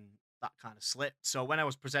things, and that kind of slipped. So when I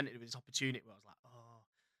was presented with this opportunity, I was like, oh,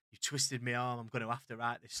 you twisted my arm. I'm going to have to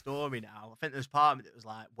write this story now. I think there was part of me that was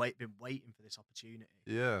like, been waiting for this opportunity.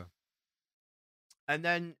 Yeah. And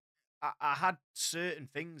then I had certain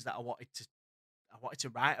things that I wanted to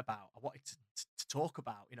write about. I wanted to talk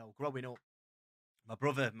about. You know, growing up, my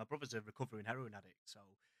brother's a recovering heroin addict, so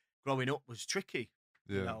growing up was tricky.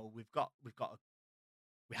 You Yeah. know, we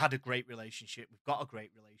had a great relationship. We've got a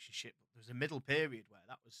great relationship. But there was a middle period where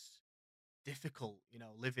that was difficult. You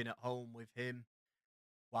know, living at home with him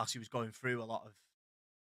whilst he was going through a lot of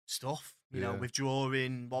stuff. You know, Yeah.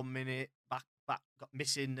 withdrawing 1 minute, back, got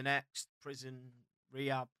missing the next, prison,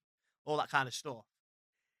 rehab, all that kind of stuff.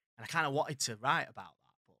 And I kind of wanted to write about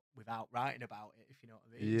that, but without writing about it, if you know what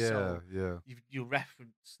I mean. Yeah. So Yeah. you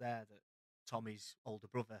reference there that Tommy's older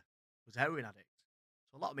brother was a heroin addict.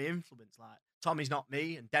 So a lot of my influence, like Tommy's not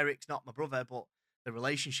me and Derek's not my brother, but the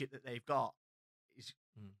relationship that they've got is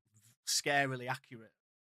Mm. scarily accurate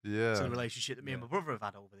to Yeah. the relationship that me and Yeah. my brother have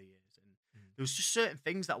had over the years. And there was just certain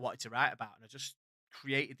things that I wanted to write about, and I just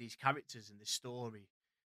created these characters and this story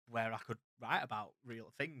where I could write about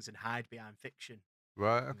real things and hide behind fiction.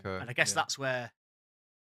 Right. Okay. And I guess Yeah. that's where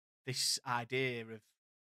this idea of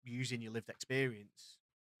using your lived experience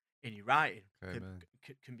in your writing Okay, can,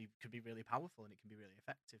 man. can be really powerful, and it can be really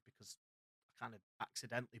effective, because I kind of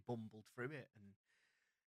accidentally bumbled through it and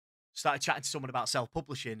started chatting to someone about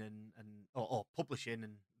self-publishing or publishing,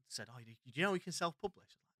 and said, "Oh, do you know you can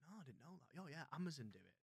self-publish?" I'm like, "No, I didn't know that." "Oh yeah, Amazon do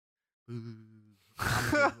it." Boo.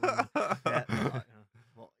 Amazon, yeah,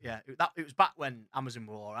 well, yeah. It was back when Amazon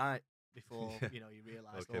were all right, before Yeah. you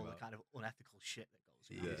realised All all came the out. kind of unethical shit that goes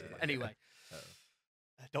with Yeah. Amazon. But anyway,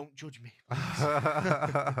 don't judge me, please.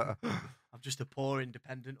 I'm just a poor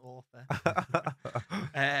independent author.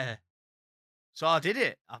 So I did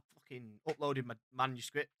it. I fucking uploaded my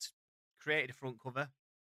manuscript, created a front cover,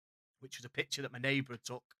 which was a picture that my neighbour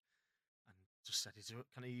took, and just said,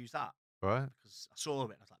 "Can I use that?" Right. Because I saw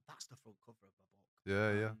it and I was like, "That's the front cover of my book."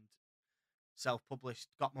 Yeah. Yeah. And self-published,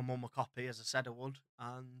 got my mum a copy, as I said I would,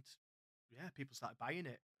 and yeah, people started buying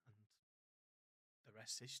it, and the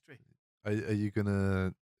rest's history. Are you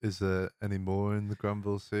gonna? Is there any more in the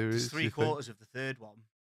Granville series? It's do you think? 3/4 of the third one.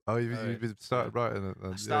 Oh, you've Oh, you've started writing it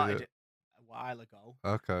then. I started Yeah. it a while ago,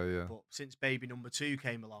 Yeah. Okay. Yeah. but since baby number 2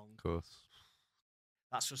 came along, Of course.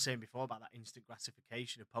 that's what I was saying before about that instant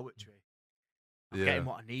gratification of poetry. I'm Yeah. getting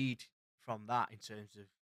what I need from that in terms of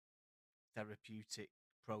therapeutic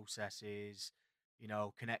processes,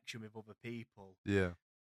 connection with other people. Yeah.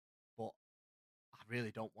 But I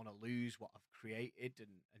really don't want to lose what I've created,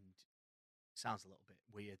 and it sounds a little bit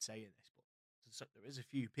weird saying this, but there is a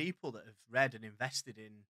few people that have read and invested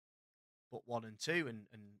in book 1 and 2, and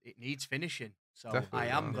it needs finishing. So Definitely,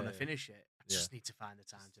 I am man. going to Yeah. finish it. I Yeah. just need to find the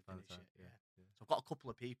time Just to find the finish time, it. Yeah. yeah. So I've got a couple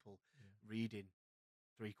of people Yeah. reading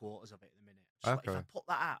 3/4 of it at the minute. Just like, if I Okay. put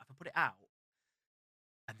that out, if I put it out,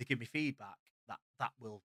 and they give me feedback, that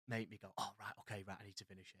will make me go, "Oh right, okay, right, I need to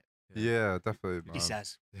finish it." Yeah. Definitely, He man.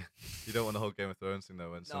 says, You don't want the whole Game of Thrones thing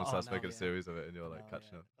though, when someone starts no, making a yeah. series of it and you're like "No,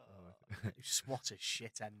 catching yeah. up. It was just what a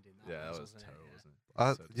shit ending. Yeah, that was wasn't it? terrible, Yeah. wasn't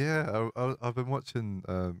it? So Yeah, I've been watching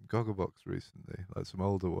Gogglebox recently, like some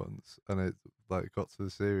older ones, and it like got to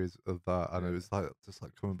the series of that, and it Yeah. was like just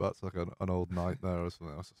like coming back to like an old nightmare or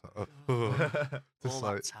something. I was just like, oh, disappointing. just All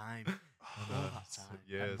like that time. All that time.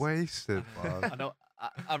 Years. wasted, I man. know.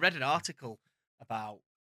 I read an article about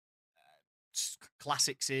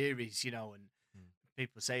classic series, and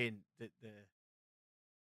people saying that the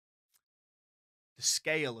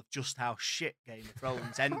scale of just how shit Game of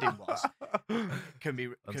Thrones ending was can be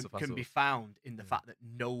Unsurpassable. found in the fact that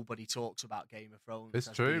nobody talks about Game of Thrones. It's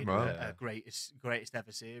as true, being man. A greatest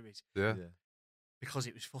ever series, Yeah, Yeah. because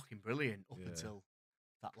it was fucking brilliant up Yeah. until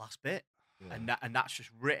that last bit, Yeah. and that's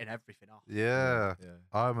just written everything off. yeah. Yeah.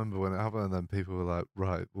 I remember when it happened, and then people were like,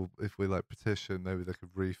 right, well, if we like petition, maybe they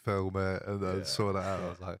could refilm it and then Yeah. sort it out. I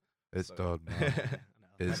was like, it's So- done, man. I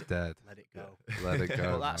know, It's dead. let it Yeah. go. Let it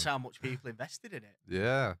go. But that's man. how much people invested in it.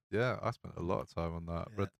 Yeah, yeah. I spent a lot of time on that.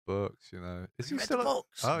 Yeah. Read the books, Is Have he you read still? the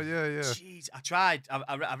books? Oh yeah, yeah, Jeez, I tried.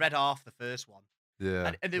 I read half the first one,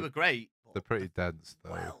 yeah. and they were great. But They're pretty dense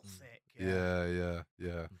though. well thick. Yeah, yeah,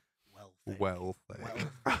 yeah. Well thick. Well thick.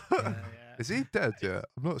 Yeah. Is he dead yet?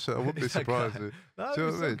 I'm not sure. I wouldn't be That surprised. guy. If, No, do you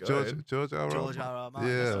know he's what I mean? still George going. George R. R. George Martin. R. R. Martin.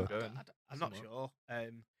 Yeah. Still going. I'm not Somewhat.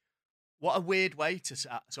 sure. What a weird way to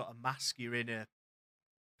sort of mask your inner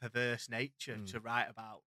perverse nature to write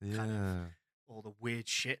about kind of Yeah, all the weird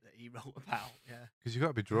shit that he wrote about. Yeah. because you got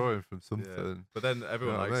to be drawing from Yeah. something. But then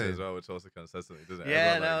everyone know what I likes it mean? as well, which also kind of says something, doesn't it?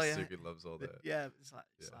 Yeah, Everyone no, yeah. super loves all that. Yeah, it's like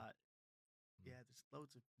Yeah. yeah, there's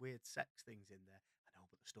loads of weird sex things in there. I know,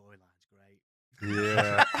 but the storyline's great.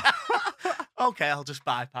 Yeah, Okay, I'll just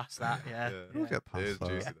bypass that. Yeah. Yeah. we'll get It is past that.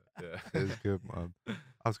 juicy. Yeah. It's good, man.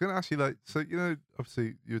 I was going to ask you, like, so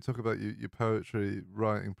obviously you were talking about your poetry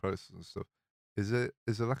writing process and stuff. is it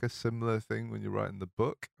like a similar thing when you're writing the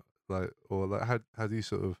book, like, or like how do you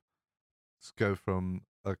sort of go from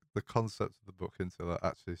like the concept of the book into like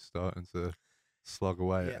actually starting to slog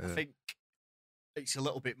away Yeah, at I it? think it's a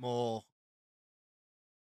little bit more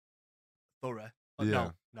thorough. But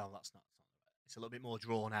Yeah, no, that's not. It's a little bit more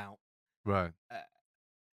drawn out. right. Uh,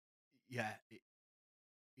 yeah,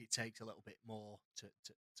 it takes a little bit more to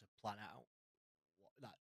plan out.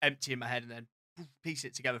 Like empty in my head and then piece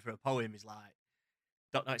it together for a poem is like,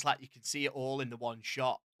 don't know. It's like you can see it all in the one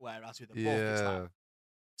shot. Whereas with a book, it's like Yeah,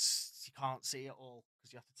 you can't see it all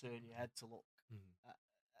because you have to turn your head to look Mm.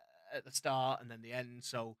 at the start and then the end.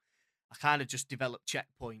 So I kind of just develop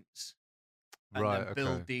checkpoints and right. then build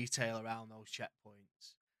Okay. detail around those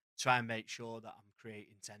checkpoints. Try and make sure that I'm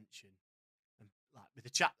creating tension. And like with the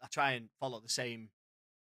chat, I try and follow the same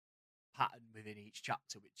pattern within each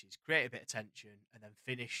chapter, which is create a bit of tension and then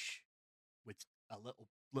finish with a little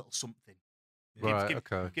something. Yeah. Right.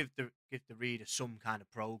 Okay. Give the reader some kind of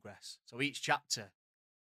progress. So each chapter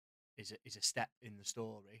is a step in the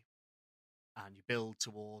story, and you build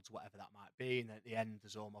towards whatever that might be, and at the end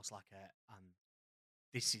there's almost like and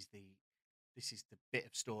this is the bit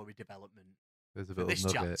of story development There's a for little this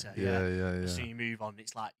nugget. chapter. Yeah, yeah, And so yeah. you move on.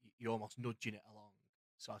 It's like you're almost nudging it along.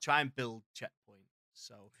 So I try and build checkpoints.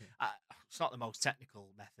 So Yeah. it's not the most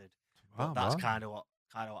technical method, Wow, but that's man. kind of what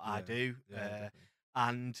I Yeah. do. Yeah, definitely.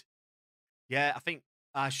 And yeah, I think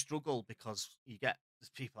I struggle because there's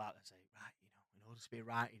people out there saying, right, in order to be a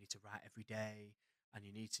writer, you need to write every day, and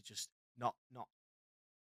you need to just not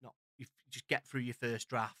you just get through your first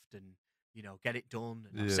draft and get it done.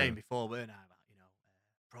 And I was Yeah, saying before, weren't I, about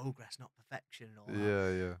progress, not perfection, and all that. yeah,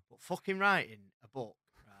 yeah. But fucking writing a book,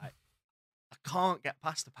 right? I can't get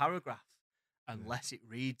past a paragraph unless it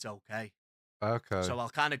reads okay. Okay. So I'll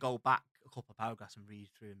kind of go back a couple of paragraphs and read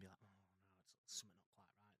through and be like, oh no, it's something not quite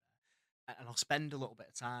right there, and I'll spend a little bit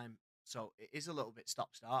of time. So it is a little bit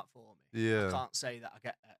stop-start for me. I Yeah. can't say that I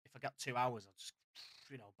get if I get 2 hours, I'll just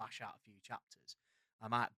bash out a few chapters. I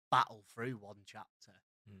might battle through one chapter,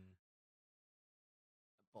 Mm.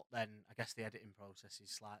 but then I guess the editing process is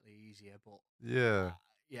slightly easier. But Yeah.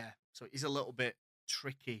 yeah, so it is a little bit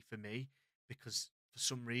tricky for me because for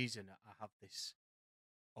some reason I have this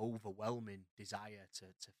overwhelming desire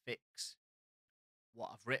to fix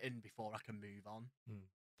what I've written before I can move on.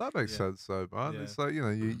 That makes Yeah. sense, though, man. Yeah. It's like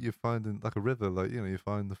you're finding like a river, like you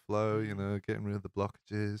find the flow, Mm. getting rid of the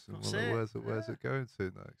blockages, and That's well, like, it. where's Yeah. it going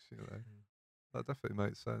to next? Mm. That definitely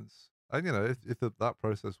makes sense. And if that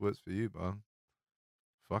process works for you, man,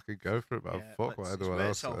 fucking go for it, man. Yeah, Fuck but what it's anyone worked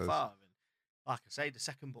else so says. far. And like I say, the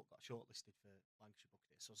second book got shortlisted for Lancashire Book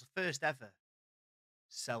Day. So I was the first ever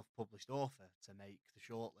self-published author to make the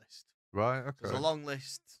shortlist. Right? There's Okay. a long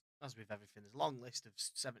list, as with everything, there's a long list of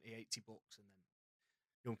 70, 80 books, and then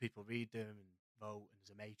young people read them and vote, and there's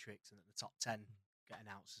a matrix, and then the top 10 get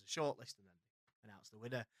announced as a shortlist, and then they announce the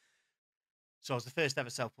winner. So I was the first ever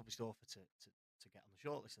self-published author to get on the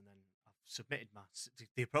shortlist, and then I've submitted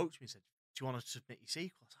they approached me and said, do you want to submit your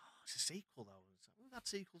sequel? I was like, oh, it's a sequel, though. And it's like, we've had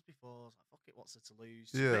sequels before. I was like, fuck it, what's there to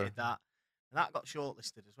lose? Yeah. Submitted that, and that got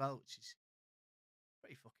shortlisted as well, which is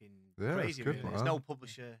pretty fucking Yeah, it's crazy, good, really. There's man. no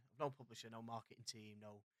publisher, no marketing team,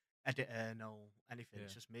 no editor, no anything.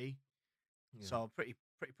 It's Yeah. just me. Yeah. So I'm pretty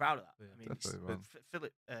proud of that. Yeah, I mean, definitely,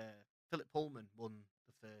 man. Philip Pullman won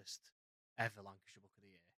the first ever Lancashire Book of the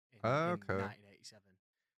Year in Okay. 1987.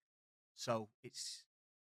 So it's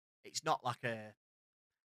not like a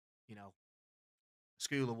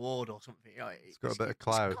school award or something. It's got a bit of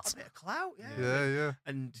clout. It's got a bit of clout, yeah. Yeah, yeah.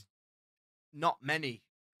 And not many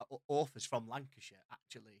authors from Lancashire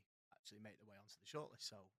actually make their way onto the shortlist.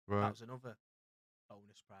 So Right. that was another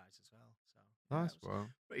bonus prize as well. So yeah, Nice, I was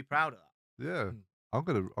man. pretty proud of that. Yeah. Mm. I'm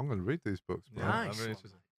gonna read these books, man. Yeah, I'm Nice very one,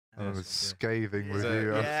 interested. mate. I'm a Nice one. scathing Yeah.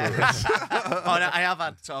 review Yeah. afterwards. Oh, no, I have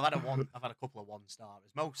had a couple of 1-stars.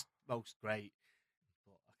 Most great.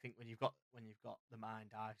 But I think when you've got the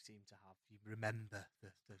mind I seem to have, you remember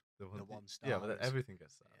the 1-star. Yeah, but then everything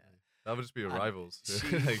gets that. Yeah. That would just be your And rivals.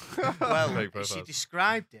 she- Like, Well, fake she profiles.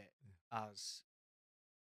 described it as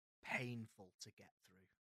painful to get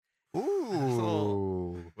through.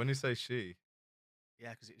 Ooh. When you say she,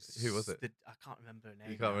 Yeah, because it was. Who was it? I can't remember her name.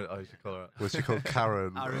 you can't. now. Oh, you should call her out. Was she called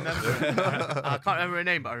Karen? I remember. I can't remember her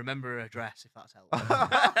name, but I remember her address. If that's helpful.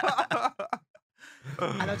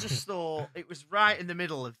 And I just thought it was right in the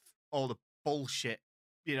middle of all the bullshit,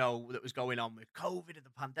 that was going on with COVID and the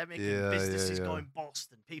pandemic Yeah, and businesses yeah. going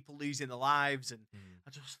bust and people losing their lives. And Mm. I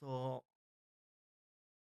just thought,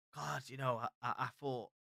 God, I thought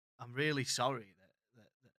I'm really sorry that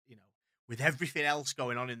with everything else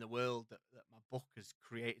going on in the world, that my book has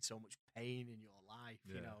created so much pain in your life.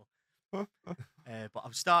 Yeah. But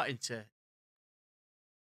I'm starting to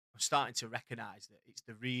recognise that it's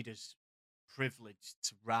the reader's privilege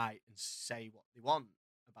to write and say what they want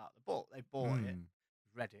about the book. They bought it,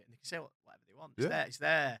 read it, and they can say whatever they want. It's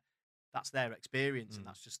that's their experience, and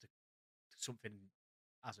that's just something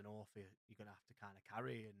as an author you're going to have to kind of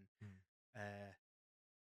carry. And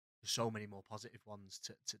there's so many more positive ones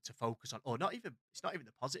to focus on, or not even. It's not even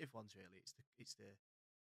the positive ones really. It's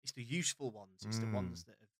the useful ones. It's the ones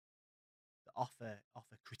that offer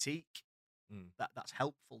critique that's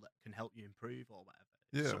helpful, that can help you improve or whatever.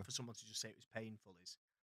 Yeah. So for someone to just say it was painful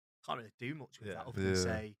can't really do much with that other than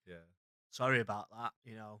say sorry about that.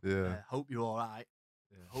 You know. Hope you're all right.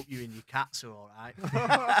 Hope you and your cats are all right.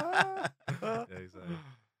 Yeah, exactly.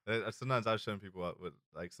 Sometimes I've shown people with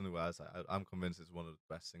like something where I was like, I'm convinced it's one of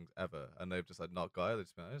the best things ever, and they've just like not got it. They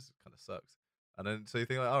just been like, this kind of sucks. And then so you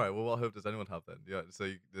think like, all right, well, what hope does anyone have then? Yeah,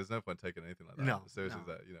 so there's no point taking anything like that. No, Seriously,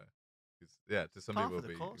 no. that to some Part people of will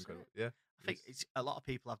the be course, incredible. isn't Yeah, I think it's a lot of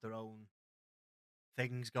people have their own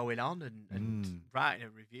things going on, and writing a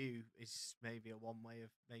review is maybe a one way of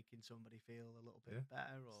making somebody feel a little bit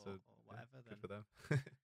better or whatever. Good for them.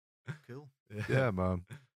 Cool. Yeah, man.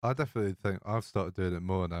 I definitely think I've started doing it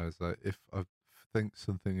more now. It's like if I think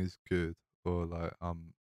something is good or like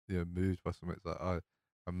I'm moved by something, it's like I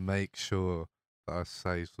make sure that I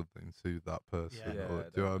say something to that person. Yeah. Or,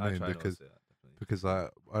 do you know what I mean? try and always do that, definitely. Because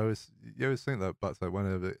you always think that, but it's like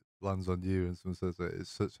whenever it lands on you and someone says it,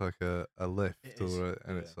 it's such like a lift, It is.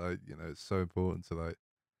 and it's like it's so important to like,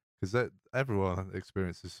 because everyone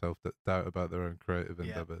experiences self doubt about their own creative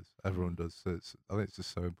endeavors. Everyone does. So I think it's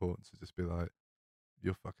just so important to just be like,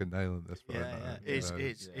 you're fucking nailing this right now.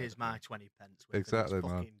 It's my 20 pence. Exactly, it's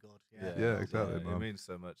man. fucking good. Yeah, exactly, It man. means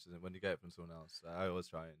so much when you get it from someone else. I always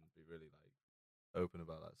try and be really like open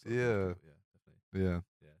about that. Sort Yeah. of thing. Definitely. Yeah.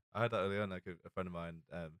 Yeah, I had that early on. Like a friend of mine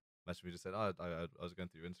messaged me, just said, "Oh, I was going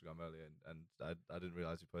through your Instagram earlier, and I didn't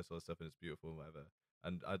realize you post all this stuff and it's beautiful and whatever."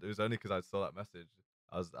 And it was only because I saw that message.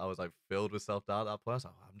 I was like filled with self doubt at that point. I was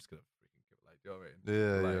like, I'm just gonna freaking kill it. Like, you know what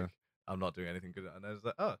I mean? Yeah. I'm not doing anything good. And I was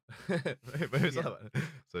like, oh, maybe it's not that.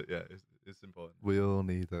 So yeah, it's important. We all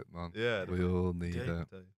need it, man. Yeah, We all need it.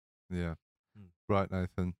 Yeah. Right,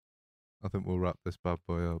 Nathan. I think we'll wrap this bad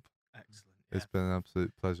boy up. Excellent. It's been an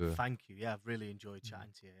absolute pleasure. Thank you. Yeah, I've really enjoyed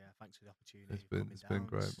chatting to you. Yeah, thanks for the opportunity. It's been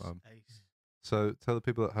great, man. Ace. So tell the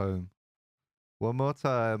people at home one more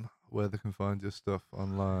time where they can find your stuff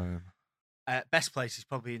online. Best place is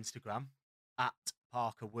probably Instagram at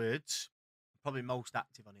Parker Words. Probably most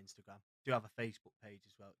active on Instagram. Do have a Facebook page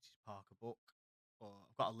as well, which is Parker Book. Or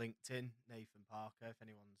I've got a LinkedIn, Nathan Parker. If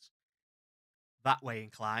anyone's that way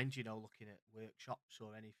inclined, looking at workshops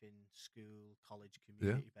or anything school, college,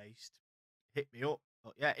 community based, hit me up.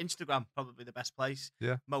 But yeah, Instagram probably the best place.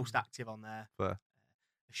 Yeah, most active on there. Fair.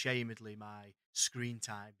 Ashamedly, my screen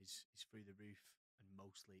time is through the roof.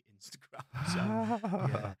 Mostly Instagram, so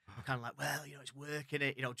yeah, I'm kind of like, well, it's working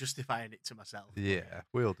it, justifying it to myself. Yeah,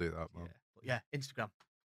 we'll do that, man. Yeah. But yeah, Instagram.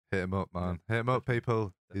 Hit him up, man. Hit him up,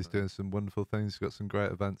 people. Definitely. He's doing some wonderful things. He's got some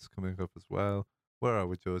great events coming up as well. Where are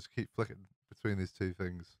we, George? Keep flicking between these two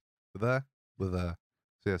things. We're there.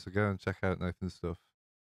 So yeah, so go and check out Nathan's stuff.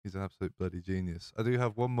 He's an absolute bloody genius. I do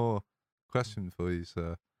have one more question for you,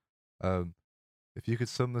 sir. If you could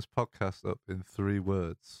sum this podcast up in 3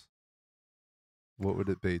 words, what would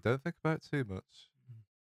it be? Don't think about it too much.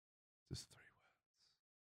 Just 3 words.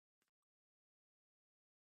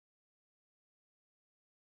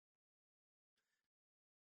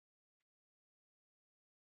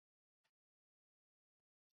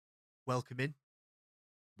 Welcoming.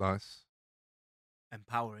 Nice.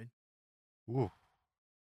 Empowering. Ooh.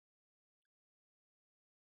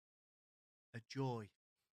 A joy.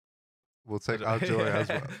 We'll take our joy as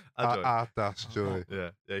well. Our dash joy.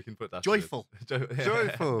 Yeah, you can put that. Joyful.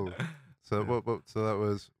 Joyful. So so that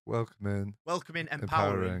was welcoming,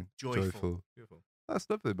 empowering, joyful. Beautiful. That's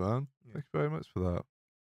lovely, man. Yeah. Thank you very much for that.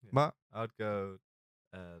 Yeah. Matt? I'd go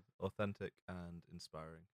authentic and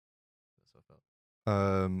inspiring. That's what I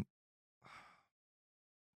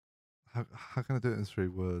felt. How can I do it in 3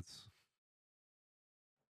 words?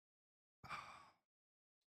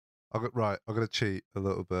 I'm gonna cheat a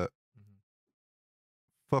little bit.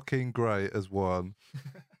 Fucking great as one,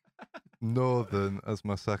 Northern as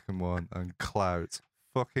my second one, and clout.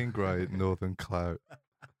 Fucking great, Northern clout.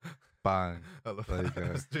 Bang. I love There you that. go.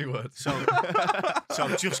 That's 3 words. So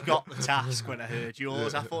I've just got the task when I heard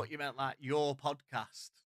yours. I thought you meant like your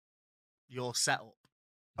podcast, your setup,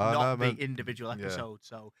 not the individual episode.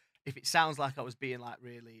 So if it sounds like I was being like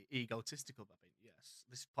really egotistical, I mean, yes,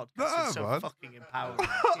 this podcast is so fucking empowering.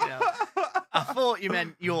 I thought you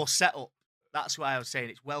meant your setup. That's why I was saying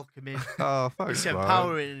it's welcoming, Oh, thanks, it's man.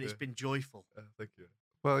 empowering, and it's been joyful. Thank you.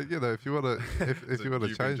 Well, you know, if you want to, if So you want to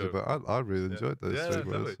you've been change it, but I really Yeah. enjoyed those Yeah, three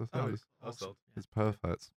totally. words. I Oh, thought it's I was awesome. sold. it's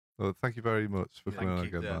perfect. Well, thank you very much for Thank coming on you.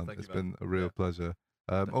 again, Yeah, man. thank It's you, man. been a real Yeah. pleasure.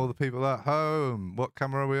 All the people at home, what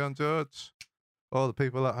camera are we on, George? All the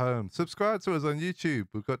people at home, subscribe to us on YouTube.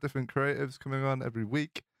 We've got different creatives coming on every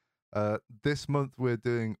week. This month we're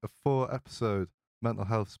doing a 4-episode mental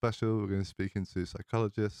health special. We're going to be speaking to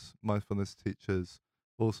psychologists, mindfulness teachers,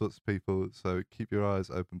 all sorts of people. So keep your eyes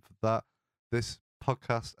open for that. This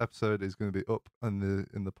podcast episode is going to be up in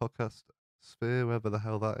the podcast sphere, wherever the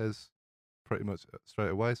hell that is, pretty much straight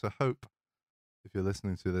away. So I hope if you're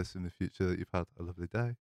listening to this in the future that you've had a lovely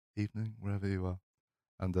day, evening, wherever you are.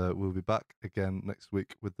 And we'll be back again next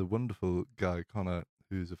week with the wonderful Guy Connor,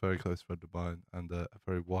 who's a very close friend of mine and a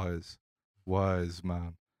very wise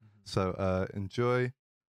man. So enjoy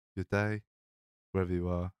your day wherever you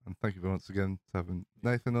are. And thank you once again for having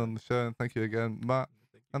Nathan on the show. And thank you again, Matt.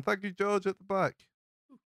 Thank you. And thank you, George, at the back.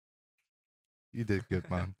 You did good,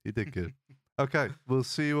 man. You did good. Okay, we'll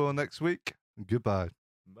see you all next week. Goodbye.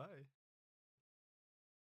 Bye.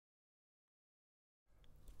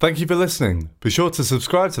 Thank you for listening. Be sure to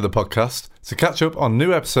subscribe to the podcast to catch up on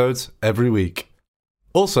new episodes every week.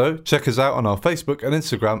 Also, check us out on our Facebook and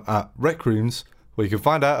Instagram at Rec Rooms, where you can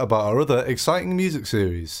find out about our other exciting music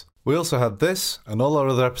series. We also have this and all our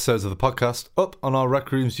other episodes of the podcast up on our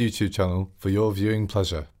Rec Rooms YouTube channel for your viewing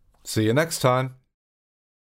pleasure. See you next time.